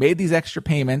down, you made these extra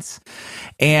payments,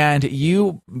 and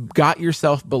you got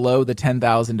yourself below the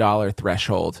 $10,000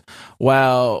 threshold.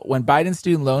 Well, when Biden's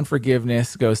student loan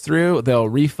forgiveness goes through, they'll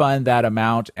refund that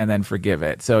amount and then forgive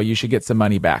it. So you should get some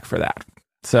money back for that.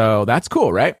 So that's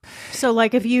cool, right? So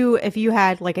like if you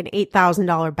had like an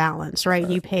 $8,000 balance, right,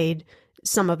 and you paid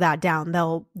some of that down,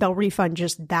 they'll refund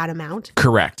just that amount?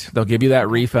 Correct. They'll give you that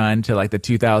refund to like the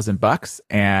 $2,000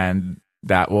 and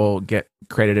that will get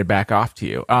credited back off to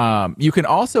you. You can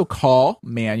also call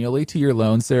manually to your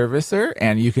loan servicer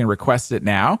and you can request it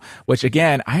now, which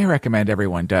again, I recommend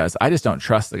everyone does. I just don't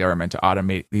trust the government to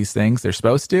automate these things. They're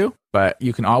supposed to, but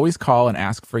you can always call and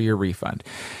ask for your refund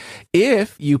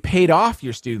if you paid off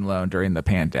your student loan during the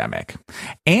pandemic.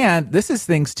 And this is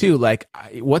things too, like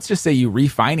let's just say you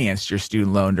refinanced your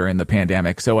student loan during the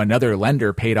pandemic. So another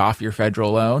lender paid off your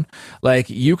federal loan. Like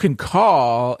you can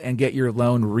call and get your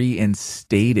loan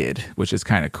reinstated, which is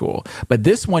kind of cool. But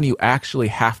this one, you actually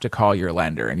have to call your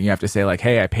lender and you have to say like,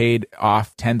 hey, I paid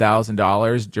off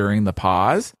 $10,000 during the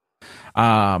pause.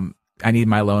 I need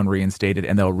my loan reinstated,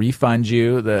 and they'll refund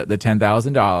you the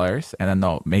 $10,000 and then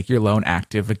they'll make your loan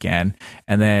active again.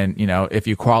 And then, if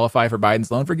you qualify for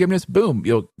Biden's loan forgiveness, boom,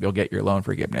 you'll get your loan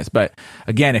forgiveness. But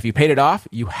again, if you paid it off,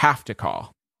 you have to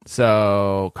call.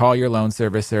 So call your loan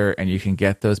servicer and you can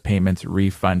get those payments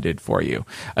refunded for you.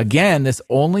 Again, this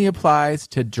only applies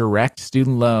to direct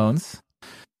student loans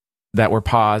that were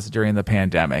paused during the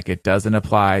pandemic. It doesn't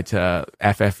apply to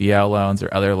FFEL loans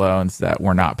or other loans that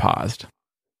were not paused.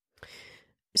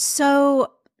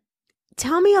 So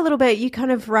tell me a little bit, you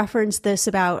kind of referenced this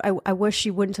about, I wish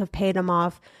you wouldn't have paid them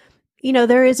off.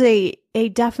 There is a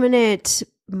definite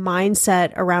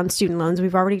mindset around student loans.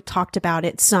 We've already talked about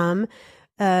it some.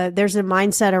 There's a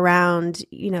mindset around,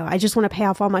 I just want to pay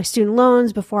off all my student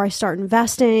loans before I start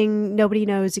investing. Nobody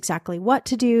knows exactly what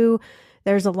to do.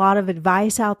 There's a lot of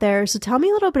advice out there. So tell me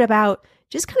a little bit about,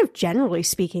 just kind of generally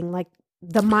speaking, like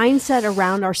the mindset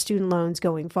around our student loans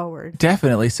going forward.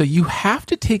 Definitely. So you have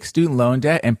to take student loan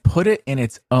debt and put it in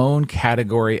its own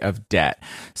category of debt.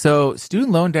 So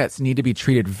student loan debts need to be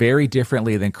treated very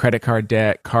differently than credit card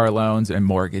debt, car loans, and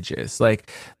mortgages.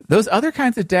 Like those other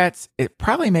kinds of debts, it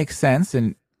probably makes sense.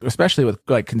 And especially with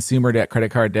like consumer debt, credit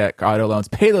card debt, auto loans,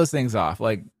 pay those things off,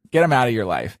 like get them out of your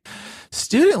life.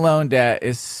 Student loan debt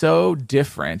is so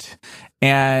different.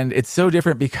 And it's so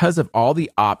different because of all the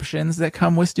options that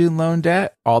come with student loan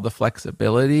debt, all the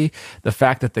flexibility, the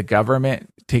fact that the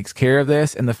government takes care of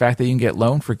this, and the fact that you can get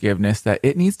loan forgiveness, that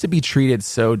it needs to be treated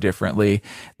so differently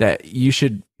that you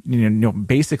should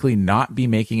basically not be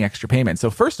making extra payments. So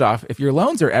first off, if your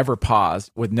loans are ever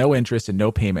paused with no interest and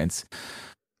no payments,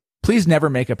 please never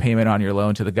make a payment on your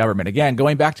loan to the government. Again,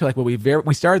 going back to like what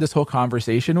we started this whole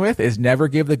conversation with is never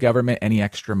give the government any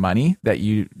extra money that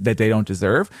they don't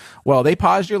deserve. Well, they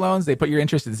paused your loans, they put your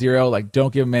interest at zero, like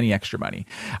don't give them any extra money.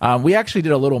 We actually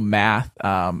did a little math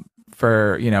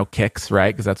for, kicks,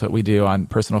 right? Because that's what we do on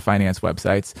personal finance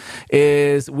websites,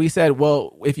 is we said,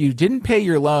 well, if you didn't pay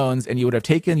your loans and you would have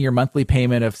taken your monthly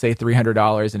payment of say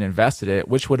 $300 and invested it,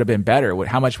 which would have been better?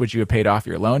 How much would you have paid off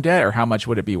your loan debt, or how much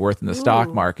would it be worth in the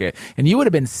stock market? And you would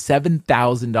have been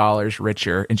 $7,000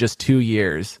 richer in just 2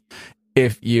 years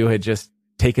if you had just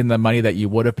taken the money that you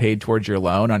would have paid towards your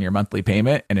loan on your monthly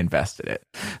payment and invested it.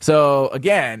 So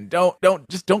again,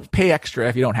 don't pay extra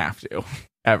if you don't have to,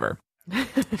 ever.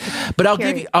 But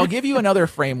I'll give you another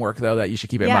framework though that you should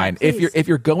keep in mind. Please. If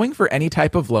you're going for any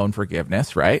type of loan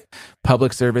forgiveness, right?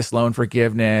 Public service loan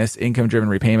forgiveness, income driven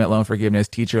repayment loan forgiveness,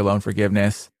 teacher loan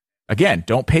forgiveness. Again,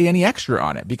 don't pay any extra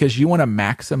on it because you want to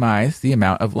maximize the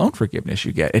amount of loan forgiveness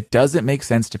you get. It doesn't make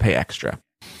sense to pay extra.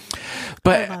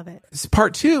 But I love it.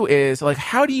 Part two is like,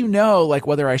 how do you know like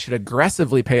whether I should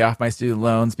aggressively pay off my student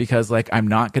loans because like I'm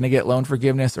not going to get loan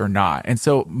forgiveness or not? And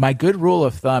so my good rule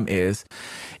of thumb is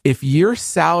if your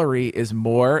salary is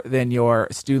more than your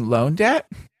student loan debt,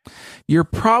 you're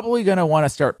probably going to want to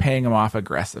start paying them off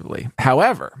aggressively.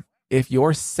 However, if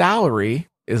your salary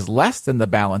is less than the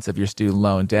balance of your student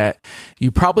loan debt,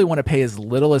 you probably want to pay as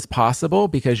little as possible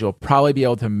because you'll probably be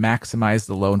able to maximize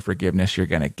the loan forgiveness you're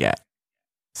going to get.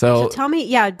 So tell me,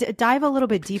 dive a little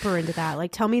bit deeper into that.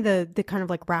 Like, tell me the kind of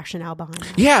like rationale behind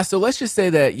that. Yeah. So let's just say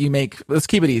that let's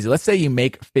keep it easy. Let's say you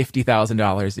make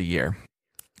 $50,000 a year.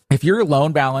 If your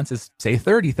loan balance is, say,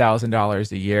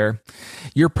 $30,000 a year,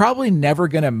 you're probably never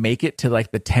going to make it to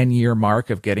like the 10-year mark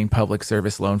of getting public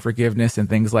service loan forgiveness and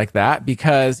things like that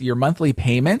because your monthly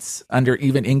payments under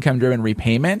even income-driven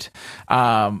repayment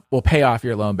will pay off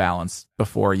your loan balance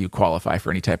before you qualify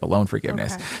for any type of loan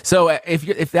forgiveness. Okay. So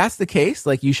if that's the case,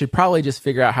 like you should probably just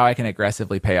figure out how I can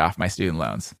aggressively pay off my student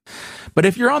loans. But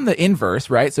if you're on the inverse,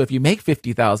 right? So if you make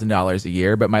 $50,000 a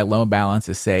year, but my loan balance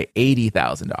is say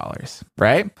 $80,000,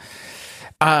 right?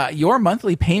 Your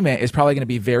monthly payment is probably going to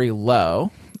be very low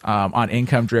on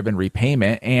income-driven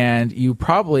repayment, and you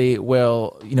probably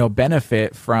will,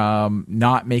 benefit from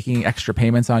not making extra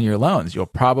payments on your loans. You'll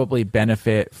probably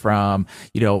benefit from,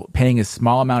 paying as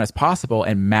small amount as possible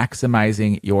and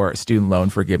maximizing your student loan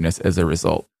forgiveness as a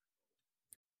result.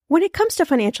 When it comes to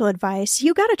financial advice,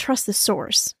 you got to trust the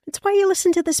source. It's why you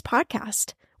listen to this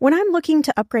podcast. When I'm looking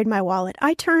to upgrade my wallet,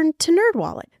 I turn to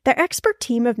NerdWallet. Their expert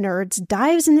team of nerds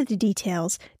dives into the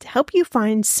details to help you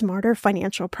find smarter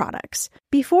financial products.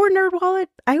 Before NerdWallet,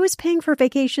 I was paying for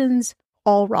vacations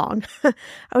all wrong.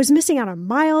 I was missing out on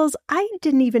miles I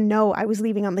didn't even know I was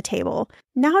leaving on the table.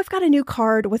 Now I've got a new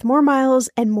card with more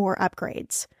miles and more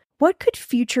upgrades. What could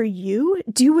future you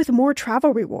do with more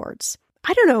travel rewards?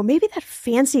 I don't know, maybe that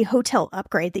fancy hotel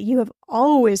upgrade that you have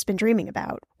always been dreaming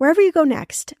about. Wherever you go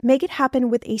next, make it happen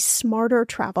with a smarter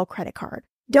travel credit card.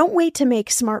 Don't wait to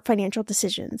make smart financial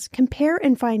decisions. Compare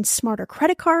and find smarter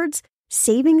credit cards,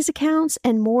 savings accounts,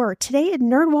 and more today at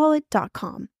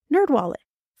nerdwallet.com. NerdWallet.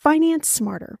 Finance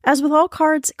smarter. As with all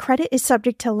cards, credit is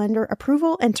subject to lender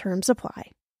approval and terms apply.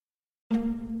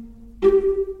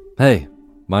 Hey,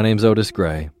 my name's Otis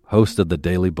Gray, host of the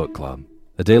Daily Book Club.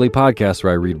 A daily podcast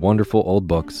where I read wonderful old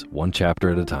books, one chapter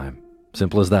at a time.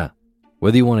 Simple as that.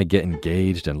 Whether you want to get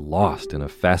engaged and lost in a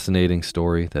fascinating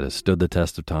story that has stood the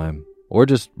test of time, or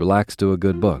just relax to a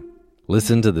good book,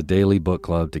 listen to the Daily Book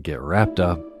Club to get wrapped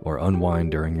up or unwind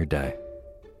during your day.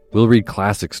 We'll read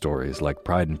classic stories like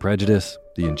Pride and Prejudice,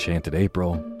 The Enchanted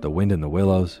April, The Wind in the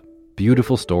Willows.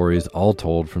 Beautiful stories all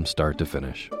told from start to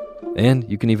finish. And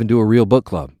you can even do a real book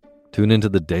club. Tune into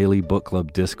the Daily Book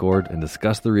Club Discord and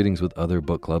discuss the readings with other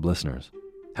book club listeners.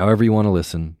 However you want to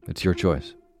listen, it's your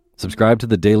choice. Subscribe to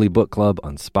the Daily Book Club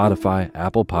on Spotify,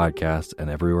 Apple Podcasts, and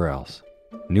everywhere else.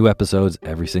 New episodes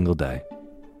every single day.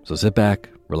 So sit back,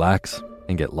 relax,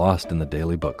 and get lost in the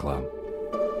Daily Book Club.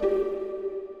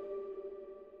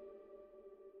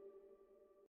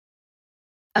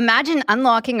 Imagine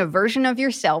unlocking a version of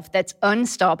yourself that's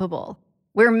unstoppable,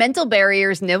 where mental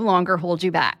barriers no longer hold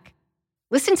you back.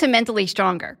 Listen to Mentally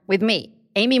Stronger with me,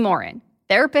 Amy Morin,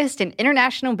 therapist and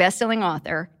international best-selling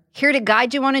author, here to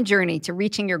guide you on a journey to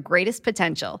reaching your greatest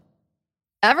potential.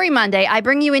 Every Monday, I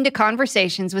bring you into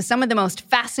conversations with some of the most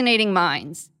fascinating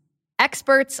minds.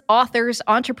 Experts, authors,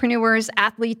 entrepreneurs,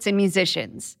 athletes, and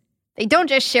musicians. They don't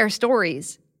just share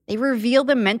stories. They reveal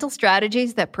the mental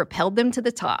strategies that propelled them to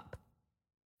the top.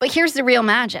 But here's the real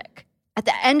magic. At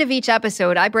the end of each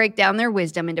episode, I break down their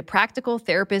wisdom into practical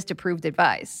therapist-approved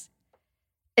advice.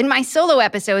 In my solo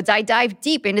episodes, I dive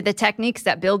deep into the techniques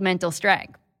that build mental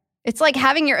strength. It's like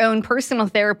having your own personal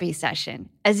therapy session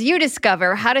as you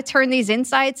discover how to turn these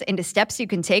insights into steps you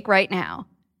can take right now.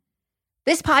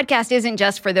 This podcast isn't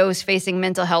just for those facing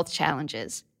mental health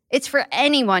challenges. It's for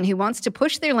anyone who wants to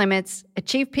push their limits,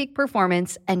 achieve peak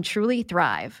performance, and truly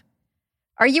thrive.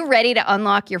 Are you ready to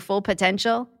unlock your full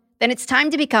potential? Then it's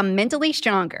time to become mentally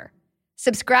stronger.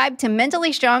 Subscribe to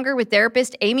Mentally Stronger with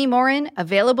therapist Amy Morin,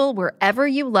 available wherever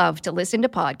you love to listen to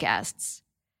podcasts.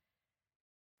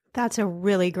 That's a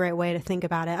really great way to think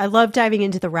about it. I love diving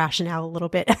into the rationale a little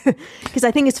bit because I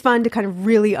think it's fun to kind of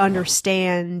really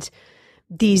understand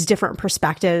these different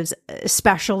perspectives,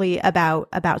 especially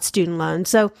about student loans.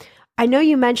 So I know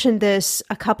you mentioned this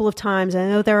a couple of times. I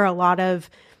know there are a lot of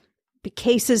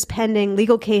cases pending,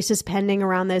 legal cases pending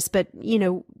around this, but,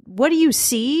 what do you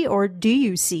see, or do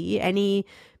you see any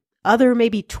other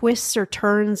maybe twists or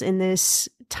turns in this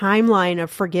timeline of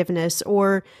forgiveness?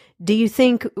 Or do you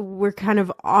think we're kind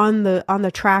of on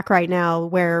the track right now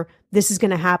where this is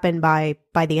going to happen by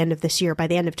the end of this year, by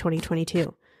the end of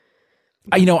 2022?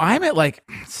 I'm at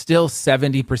still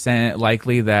 70%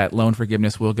 likely that loan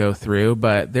forgiveness will go through,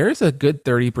 but there's a good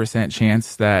 30%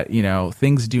 chance that,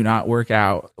 things do not work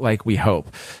out like we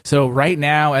hope. So right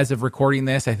now, as of recording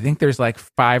this, I think there's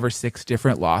 5 or 6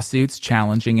 different lawsuits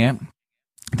challenging it.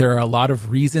 There are a lot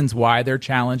of reasons why they're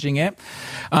challenging it.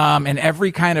 And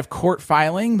every kind of court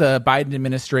filing, the Biden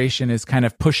administration is kind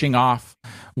of pushing off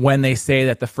when they say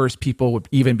that the first people would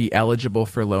even be eligible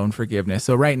for loan forgiveness.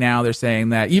 So right now they're saying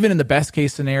that even in the best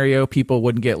case scenario, people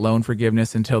wouldn't get loan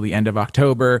forgiveness until the end of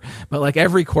October. But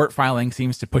every court filing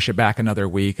seems to push it back another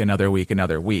week.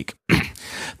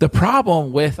 The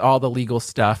problem with all the legal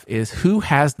stuff is who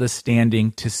has the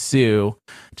standing to sue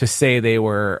to say they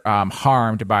were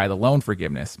harmed by the loan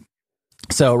forgiveness.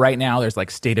 So right now there's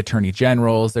state attorney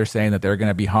generals, they're saying that they're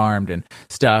going to be harmed and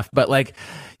stuff. But a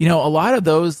lot of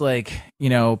those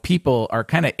people are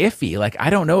kind of iffy. I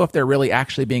don't know if they're really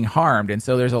actually being harmed. And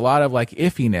so there's a lot of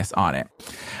iffiness on it.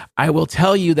 I will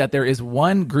tell you that there is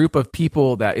one group of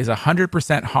people that is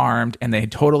 100% harmed and they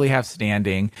totally have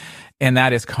standing, and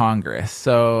that is Congress.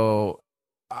 So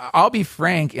I'll be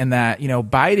frank in that,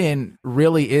 Biden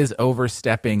really is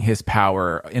overstepping his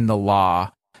power in the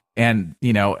law. And,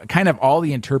 kind of all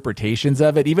the interpretations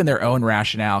of it, even their own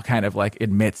rationale kind of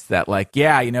admits that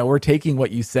we're taking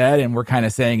what you said and we're kind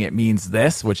of saying it means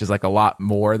this, which is a lot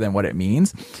more than what it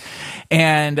means.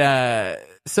 And,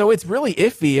 so it's really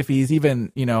iffy if he's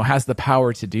even, has the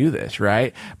power to do this,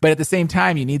 right? But at the same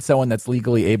time, you need someone that's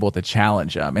legally able to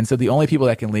challenge him. And so the only people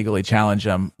that can legally challenge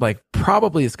him,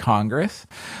 probably is Congress.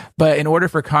 But in order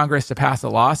for Congress to pass a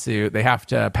lawsuit, they have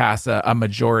to pass a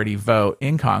majority vote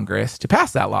in Congress to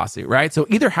pass that lawsuit, right? So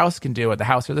either house can do it, the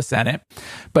House or the Senate,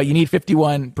 but you need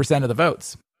 51% of the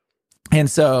votes. And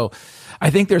so I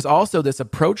think there's also this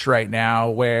approach right now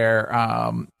where,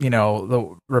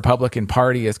 the Republican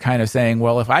Party is kind of saying,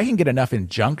 well, if I can get enough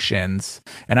injunctions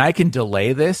and I can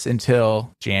delay this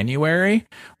until January,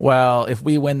 well, if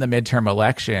we win the midterm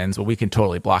elections, well, we can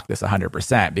totally block this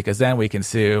 100% because then we can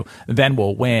sue, then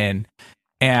we'll win.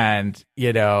 And,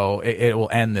 it will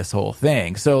end this whole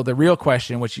thing. So the real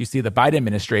question, which you see the Biden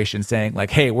administration saying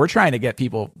hey, we're trying to get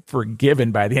people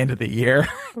forgiven by the end of the year.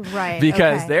 Right.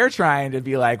 Because they're trying to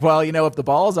be well, if the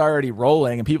ball's already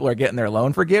rolling and people are getting their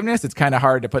loan forgiveness, it's kind of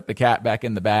hard to put the cat back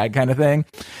in the bag kind of thing.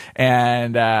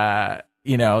 And,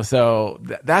 so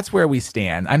that's where we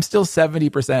stand. I'm still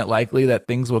 70% likely that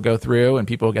things will go through and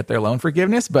people will get their loan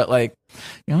forgiveness. But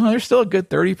there's still a good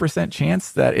 30%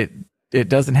 chance that it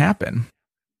doesn't happen.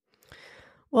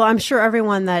 Well, I'm sure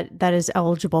everyone that is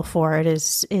eligible for it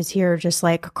is here just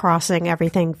crossing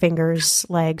everything, fingers,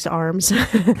 legs, arms.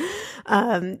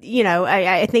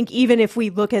 I think even if we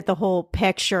look at the whole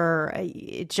picture,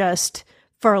 it just,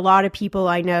 for a lot of people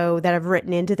I know that have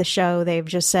written into the show, they've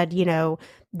just said,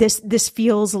 this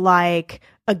feels like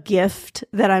a gift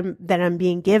that I'm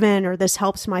being given, or this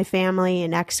helps my family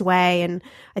in X way. And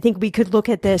I think we could look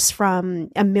at this from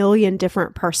a million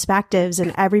different perspectives,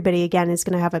 and everybody again is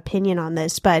going to have opinion on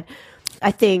this. But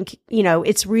I think,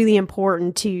 it's really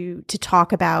important to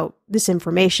talk about this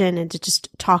information and to just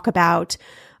talk about,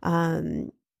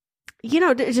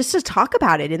 just to talk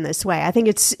about it in this way. I think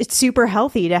it's super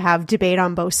healthy to have debate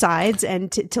on both sides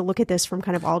and to look at this from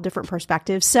kind of all different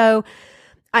perspectives. So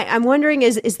I'm wondering,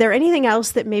 is there anything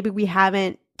else that maybe we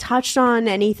haven't touched on?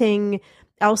 Anything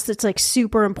else that's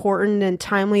super important and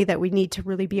timely that we need to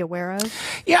really be aware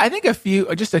of? Yeah, I think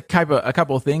a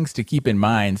couple of things to keep in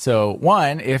mind. So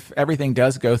one, if everything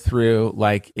does go through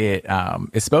like it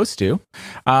is supposed to,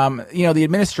 the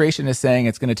administration is saying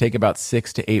it's going to take about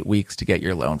 6 to 8 weeks to get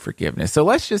your loan forgiveness. So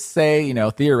let's just say,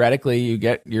 theoretically you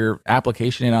get your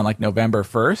application in on November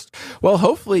 1st. Well,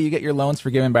 hopefully you get your loans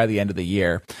forgiven by the end of the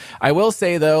year. I will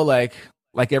say though, like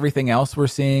everything else we're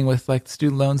seeing with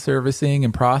student loan servicing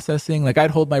and processing,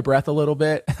 I'd hold my breath a little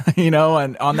bit, and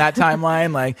on that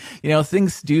timeline,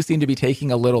 things do seem to be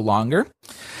taking a little longer.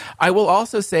 I will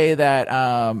also say that,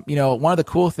 one of the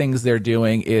cool things they're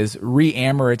doing is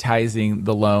re-amortizing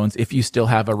the loans if you still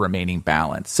have a remaining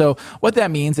balance. So what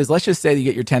that means is, let's just say you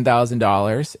get your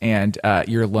 $10,000 and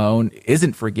your loan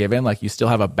isn't forgiven, you still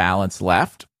have a balance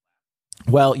left.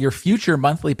 Well, your future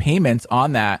monthly payments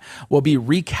on that will be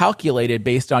recalculated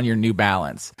based on your new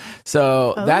balance.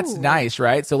 So that's nice,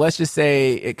 right? So let's just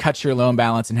say it cuts your loan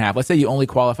balance in half. Let's say you only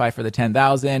qualify for the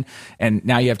 $10,000 and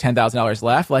now you have $10,000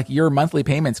 left. Like your monthly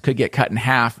payments could get cut in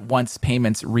half once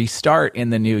payments restart in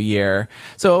the new year.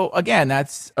 So again,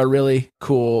 that's a really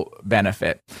cool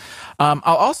benefit. I'll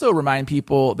also remind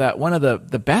people that one of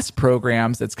the best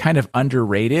programs that's kind of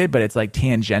underrated, but it's like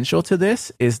tangential to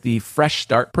this, is the Fresh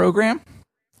Start program.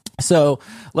 So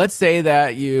let's say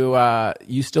that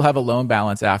you still have a loan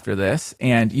balance after this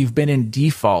and you've been in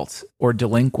default or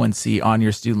delinquency on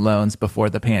your student loans before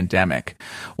the pandemic.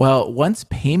 Well, once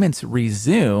payments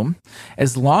resume,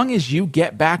 as long as you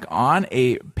get back on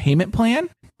a payment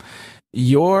plan,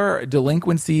 your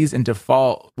delinquencies and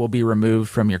default will be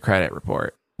removed from your credit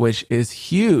report, which is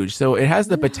huge. So it has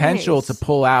the potential to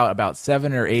pull out about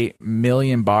 7 or 8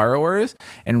 million borrowers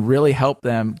and really help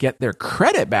them get their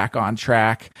credit back on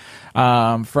track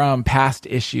from past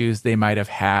issues they might have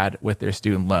had with their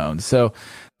student loans. So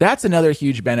that's another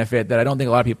huge benefit that I don't think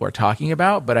a lot of people are talking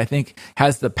about, but I think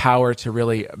has the power to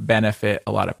really benefit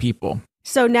a lot of people.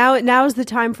 So now is the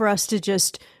time for us to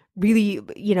just really,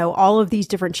 all of these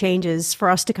different changes for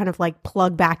us to kind of like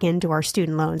plug back into our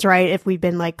student loans, right? If we've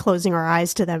been like closing our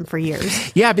eyes to them for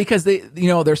years. Yeah, because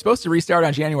they're supposed to restart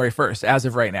on January 1st as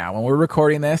of right now. When we're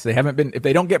recording this, if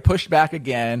they don't get pushed back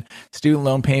again, student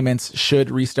loan payments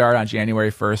should restart on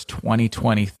January 1st,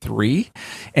 2023.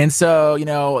 And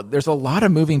so, there's a lot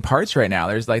of moving parts right now.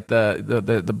 There's like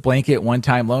the blanket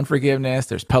one-time loan forgiveness,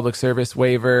 there's public service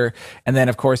waiver, and then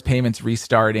of course payments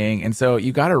restarting. And so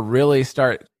you got to really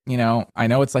start, I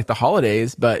know it's like the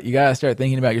holidays, but you got to start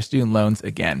thinking about your student loans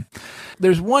again.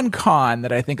 There's one con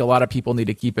that I think a lot of people need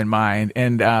to keep in mind.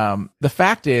 And the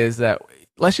fact is that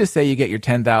let's just say you get your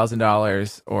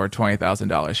 $10,000 or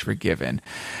 $20,000 forgiven.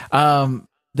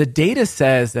 The data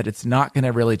says that it's not going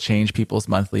to really change people's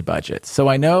monthly budgets. So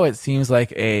I know it seems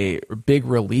like a big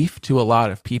relief to a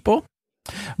lot of people.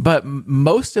 But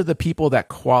most of the people that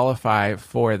qualify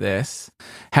for this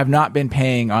have not been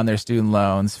paying on their student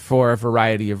loans for a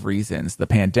variety of reasons. The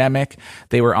pandemic,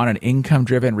 they were on an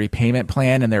income-driven repayment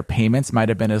plan and their payments might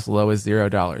have been as low as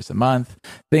 $0 a month,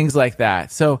 things like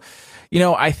that. So,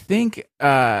 I think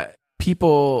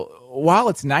people, while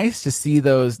it's nice to see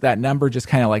that number just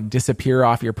kind of like disappear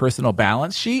off your personal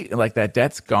balance sheet, like that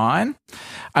debt's gone,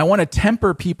 I want to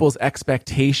temper people's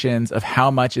expectations of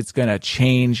how much it's going to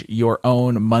change your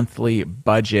own monthly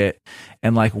budget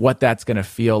and like what that's going to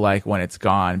feel like when it's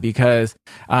gone. Because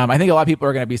I think a lot of people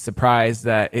are going to be surprised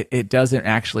that it doesn't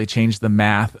actually change the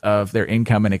math of their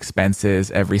income and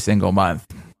expenses every single month.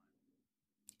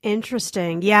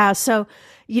 Interesting. Yeah. So,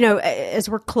 as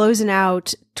we're closing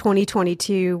out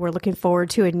 2022, we're looking forward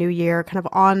to a new year, kind of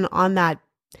on that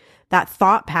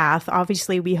thought path.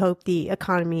 Obviously, we hope the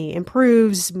economy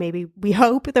improves. Maybe we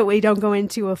hope that we don't go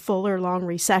into a full or long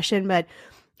recession, but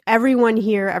everyone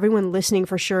listening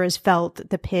for sure has felt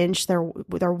the pinch, their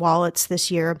wallets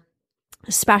this year.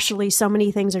 Especially so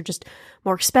many things are just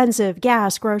more expensive,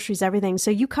 gas, groceries, everything. So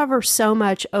you cover so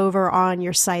much over on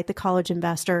your site, The College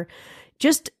Investor.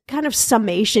 Just kind of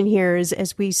summation here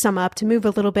as we sum up to move a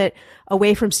little bit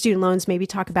away from student loans, maybe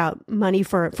talk about money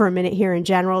for a minute here in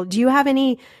general. Do you have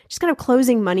any just kind of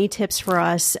closing money tips for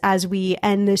us as we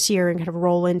end this year and kind of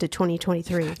roll into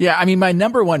 2023? Yeah, I mean, my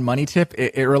number one money tip,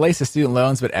 it relates to student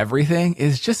loans, but everything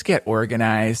is just get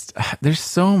organized. There's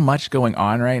so much going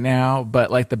on right now,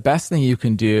 but like the best thing you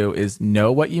can do is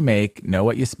know what you make, know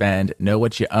what you spend, know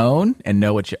what you own, and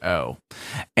know what you owe.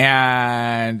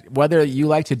 And whether you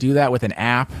like to do that with an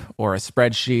app or a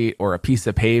spreadsheet or a piece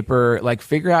of paper, like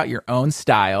figure out your own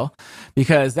style,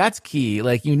 because that's key.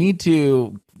 Like you need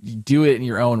to do it in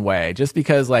your own way. Just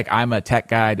because like I'm a tech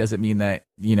guy doesn't mean that,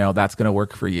 that's going to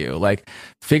work for you. Like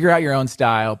figure out your own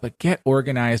style, but get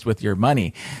organized with your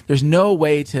money. There's no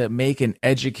way to make an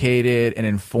educated and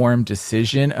informed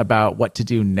decision about what to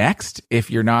do next if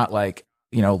you're not like,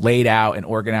 laid out and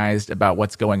organized about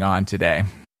what's going on today.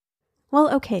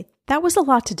 Well, okay, that was a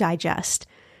lot to digest.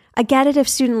 I get it if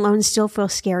student loans still feel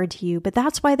scary to you, but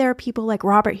that's why there are people like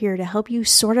Robert here to help you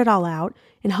sort it all out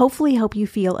and hopefully help you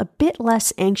feel a bit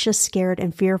less anxious, scared,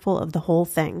 and fearful of the whole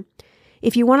thing.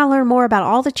 If you want to learn more about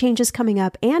all the changes coming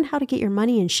up and how to get your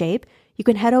money in shape, you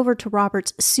can head over to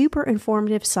Robert's super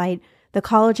informative site,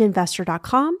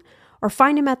 thecollegeinvestor.com, or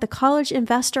find him at The College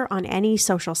Investor on any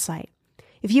social site.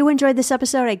 If you enjoyed this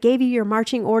episode, I gave you your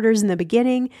marching orders in the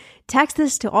beginning. Text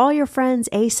this to all your friends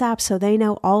ASAP so they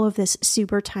know all of this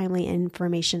super timely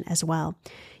information as well.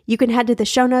 You can head to the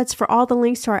show notes for all the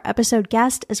links to our episode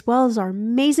guest, as well as our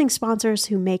amazing sponsors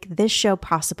who make this show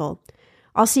possible.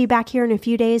 I'll see you back here in a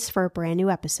few days for a brand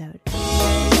new episode.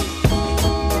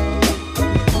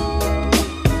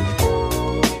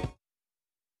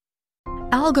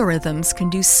 Algorithms can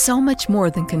do so much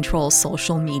more than control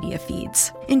social media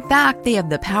feeds. In fact, they have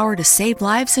the power to save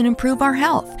lives and improve our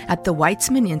health. At the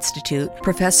Weizmann Institute,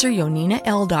 Professor Yonina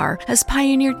Eldar has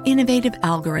pioneered innovative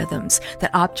algorithms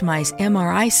that optimize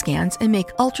MRI scans and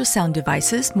make ultrasound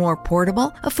devices more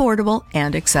portable, affordable,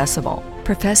 and accessible.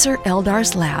 Professor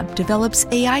Eldar's lab develops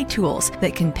AI tools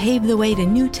that can pave the way to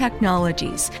new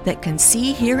technologies that can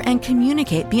see, hear, and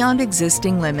communicate beyond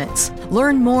existing limits.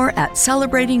 Learn more at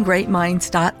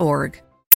celebratinggreatminds.org.